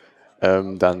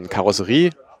 dann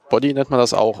Karosserie, Body nennt man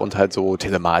das auch und halt so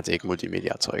Telematik,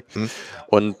 Multimedia-Zeug.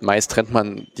 Und meist trennt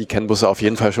man die CAN-Busse auf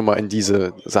jeden Fall schon mal in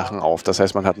diese Sachen auf. Das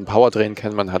heißt, man hat einen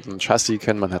Powertrain-CAN, man hat einen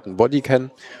Chassis-CAN, man hat einen Body-CAN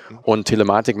und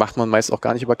Telematik macht man meist auch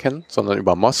gar nicht über CAN, sondern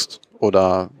über MOST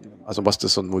also MOST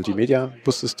ist so ein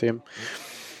Multimedia-Bussystem.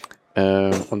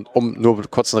 Und um nur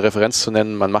kurz eine Referenz zu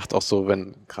nennen, man macht auch so,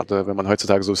 gerade wenn man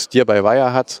heutzutage so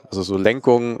Steer-by-Wire hat, also so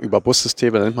Lenkung über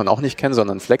Bussysteme, dann nennt man auch nicht CAN,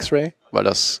 sondern FlexRay, weil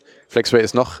das FlexRay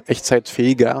ist noch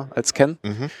echtzeitfähiger als CAN.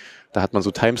 Da hat man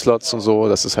so Timeslots und so,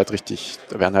 das ist halt richtig,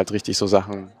 da werden halt richtig so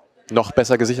Sachen noch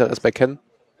besser gesichert als bei CAN.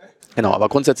 Genau, aber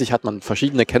grundsätzlich hat man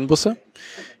verschiedene CAN-Busse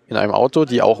in einem Auto,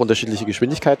 die auch unterschiedliche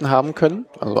Geschwindigkeiten haben können.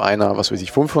 Also einer,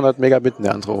 500 Megabit, und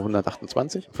der andere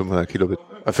 128. 500 Kilobit.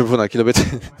 500 Kilobit,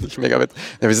 nicht Megabit.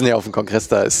 Ja, wir sind ja auf dem Kongress,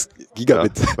 da ist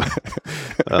Gigabit.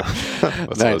 Ja.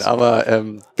 Nein, aber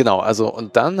genau, also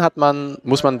und dann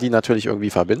muss man die natürlich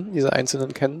irgendwie verbinden, diese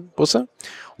einzelnen CAN-Busse.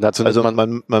 Und dazu also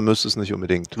man müsste es nicht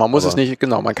unbedingt. Man muss es nicht,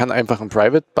 genau, man kann einfach einen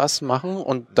Private Bus machen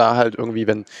und da halt irgendwie,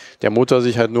 wenn der Motor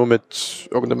sich halt nur mit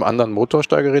irgendeinem anderen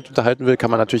Motorsteuergerät unterhalten will, kann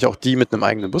man natürlich auch die mit einem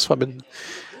eigenen Bus verbinden.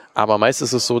 Aber meist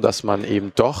ist es so, dass man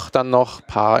eben doch dann noch ein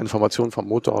paar Informationen vom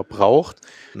Motor braucht,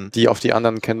 die auf die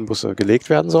anderen CAN-Busse gelegt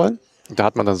werden sollen. Und da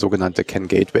hat man dann sogenannte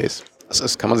CAN-Gateways.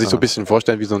 Kann man sich so ein bisschen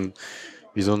vorstellen wie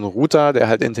so ein Router, der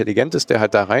halt intelligent ist, der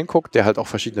halt da reinguckt, der halt auch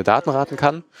verschiedene Daten raten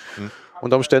kann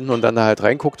unter Umständen und dann da halt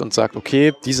reinguckt und sagt,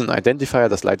 okay, diesen Identifier,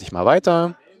 das leite ich mal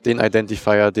weiter, den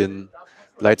Identifier, den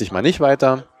leite ich mal nicht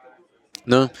weiter.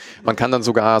 Ne? Man kann dann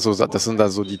sogar das sind dann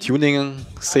so die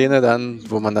Tuning-Szene dann,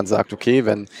 wo man dann sagt, okay,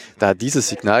 wenn da dieses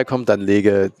Signal kommt, dann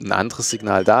lege ein anderes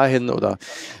Signal dahin oder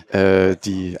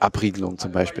die Abriegelung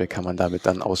zum Beispiel kann man damit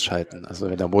dann ausschalten.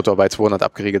 Also wenn der Motor bei 200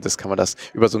 abgeriegelt ist, kann man das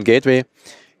über so ein Gateway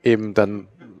eben dann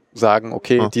sagen,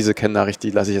 okay, diese CAN-Nachricht, die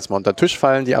lasse ich jetzt mal unter den Tisch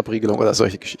fallen, die Abriegelung oder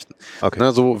solche Geschichten. Okay.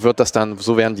 Ne, so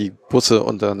werden die Busse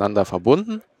untereinander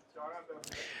verbunden.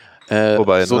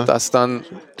 Wobei, so dass dann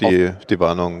die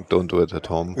Warnung, don't do it at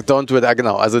home. Don't do it, ja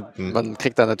genau. Also man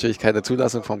kriegt da natürlich keine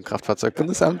Zulassung vom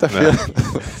Kraftfahrzeugbundesamt dafür.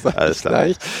 Ja. Alles klar.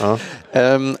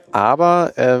 Ja.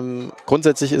 Aber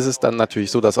grundsätzlich ist es dann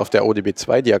natürlich so, dass auf der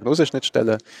ODB2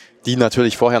 Diagnoseschnittstelle, die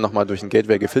natürlich vorher nochmal durch ein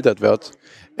Gateway gefiltert wird,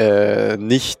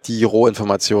 nicht die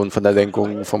Rohinformationen von der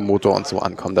Lenkung, vom Motor und so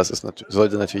ankommen. Das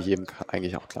sollte natürlich jedem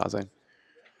eigentlich auch klar sein.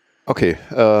 Okay,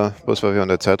 bloß weil wir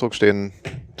unter Zeitdruck stehen,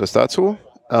 das dazu.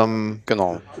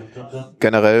 Genau.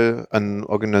 Generell an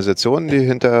Organisationen, die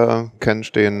hinter CAN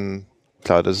stehen,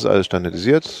 klar, das ist alles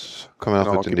standardisiert. Kann man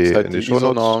auch mit in die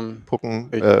Shownotes gucken,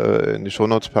 in die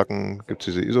Shownotes packen, gibt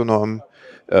es diese ISO-Norm.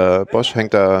 Bosch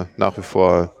hängt da nach wie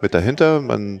vor mit dahinter.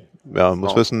 Man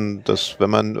muss wissen, dass wenn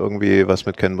man irgendwie was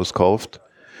mit CAN-Bus kauft,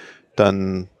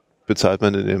 dann bezahlt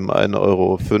man in dem 1,05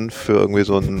 Euro für irgendwie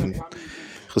so einen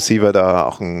Receiver da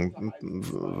auch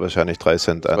wahrscheinlich 3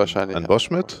 Cent an Bosch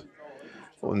mit.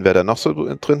 Und wer da noch so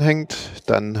drin hängt,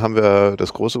 dann haben wir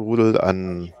das große Rudel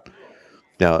an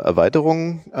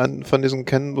Erweiterungen von diesen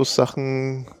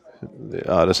CAN-Bus-Sachen.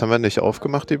 Ja, das haben wir nicht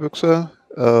aufgemacht, die Büchse.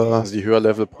 Also die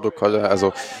Höherlevel-Protokolle.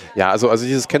 Also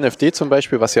dieses CAN-FD zum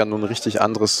Beispiel, was ja nun ein richtig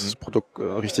anderes Produkt,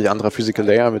 richtig anderer Physical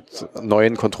Layer mit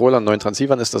neuen Controllern, neuen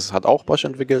Transceivern ist, das hat auch Bosch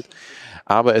entwickelt.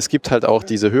 Aber es gibt halt auch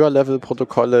diese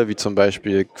Höherlevel-Protokolle, wie zum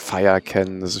Beispiel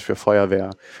FireCAN, das ist für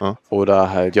Feuerwehr, oder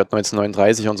halt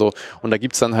J1939 und so. Und da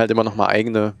gibt's dann halt immer noch mal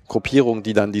eigene Gruppierungen,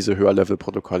 die dann diese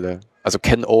Höherlevel-Protokolle, also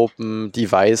CAN Open,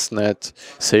 DeviceNet,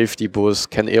 Safety Bus,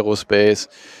 CAN Aerospace,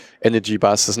 Energy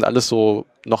Bus, das sind alles so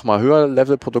nochmal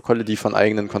Höherlevel-Protokolle, die von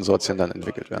eigenen Konsortien dann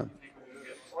entwickelt werden.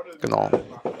 Genau.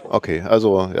 Okay,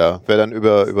 also wer dann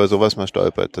über sowas mal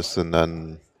stolpert, das sind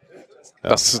dann... Ja.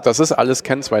 Das ist alles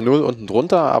CAN 2.0 unten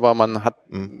drunter, aber man hat,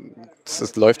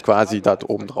 es läuft quasi da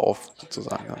oben drauf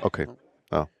sozusagen. Ja. Okay,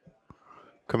 ja.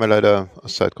 Können wir leider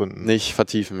aus Zeitgründen nicht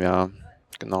vertiefen, ja.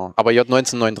 Genau. Aber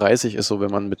J1939 ist so,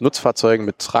 wenn man mit Nutzfahrzeugen,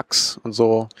 mit Trucks und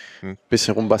so ein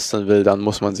bisschen rumbasteln will, dann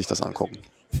muss man sich das angucken.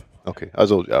 Okay,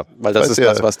 also ja. Weil das ist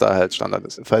das, was da halt Standard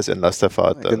ist. Falls ihr ein Laster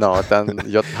fahrt. Genau, dann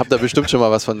habt ihr bestimmt schon mal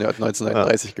was von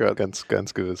J1939 gehört.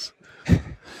 Ganz gewiss.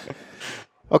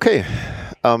 Okay,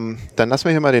 dann lassen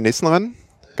wir hier mal den nächsten ran.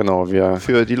 Genau,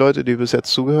 für die Leute, die bis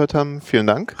jetzt zugehört haben, vielen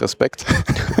Dank. Respekt.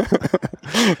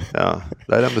 Ja,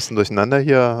 leider ein bisschen durcheinander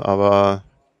hier, aber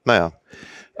naja.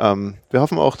 Wir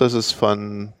hoffen auch, dass es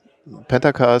von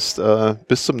Pentacast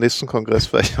bis zum nächsten Kongress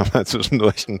vielleicht nochmal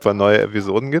zwischendurch ein paar neue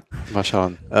Episoden gibt. Mal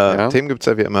schauen. Themen gibt es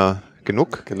ja wie immer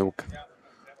genug.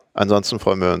 Ansonsten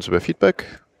freuen wir uns über Feedback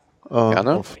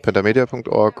auf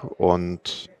pentamedia.org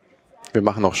und wir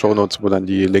machen auch Shownotes, wo dann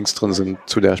die Links drin sind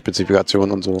zu der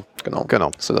Spezifikation und so. Genau.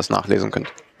 Dass ihr das nachlesen könnt.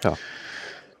 Ja.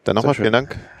 Dann nochmal vielen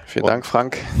Dank. Vielen Dank,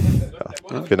 Frank.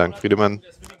 Ja, vielen Dank, Friedemann.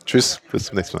 Tschüss. Bis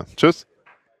zum nächsten Mal. Tschüss.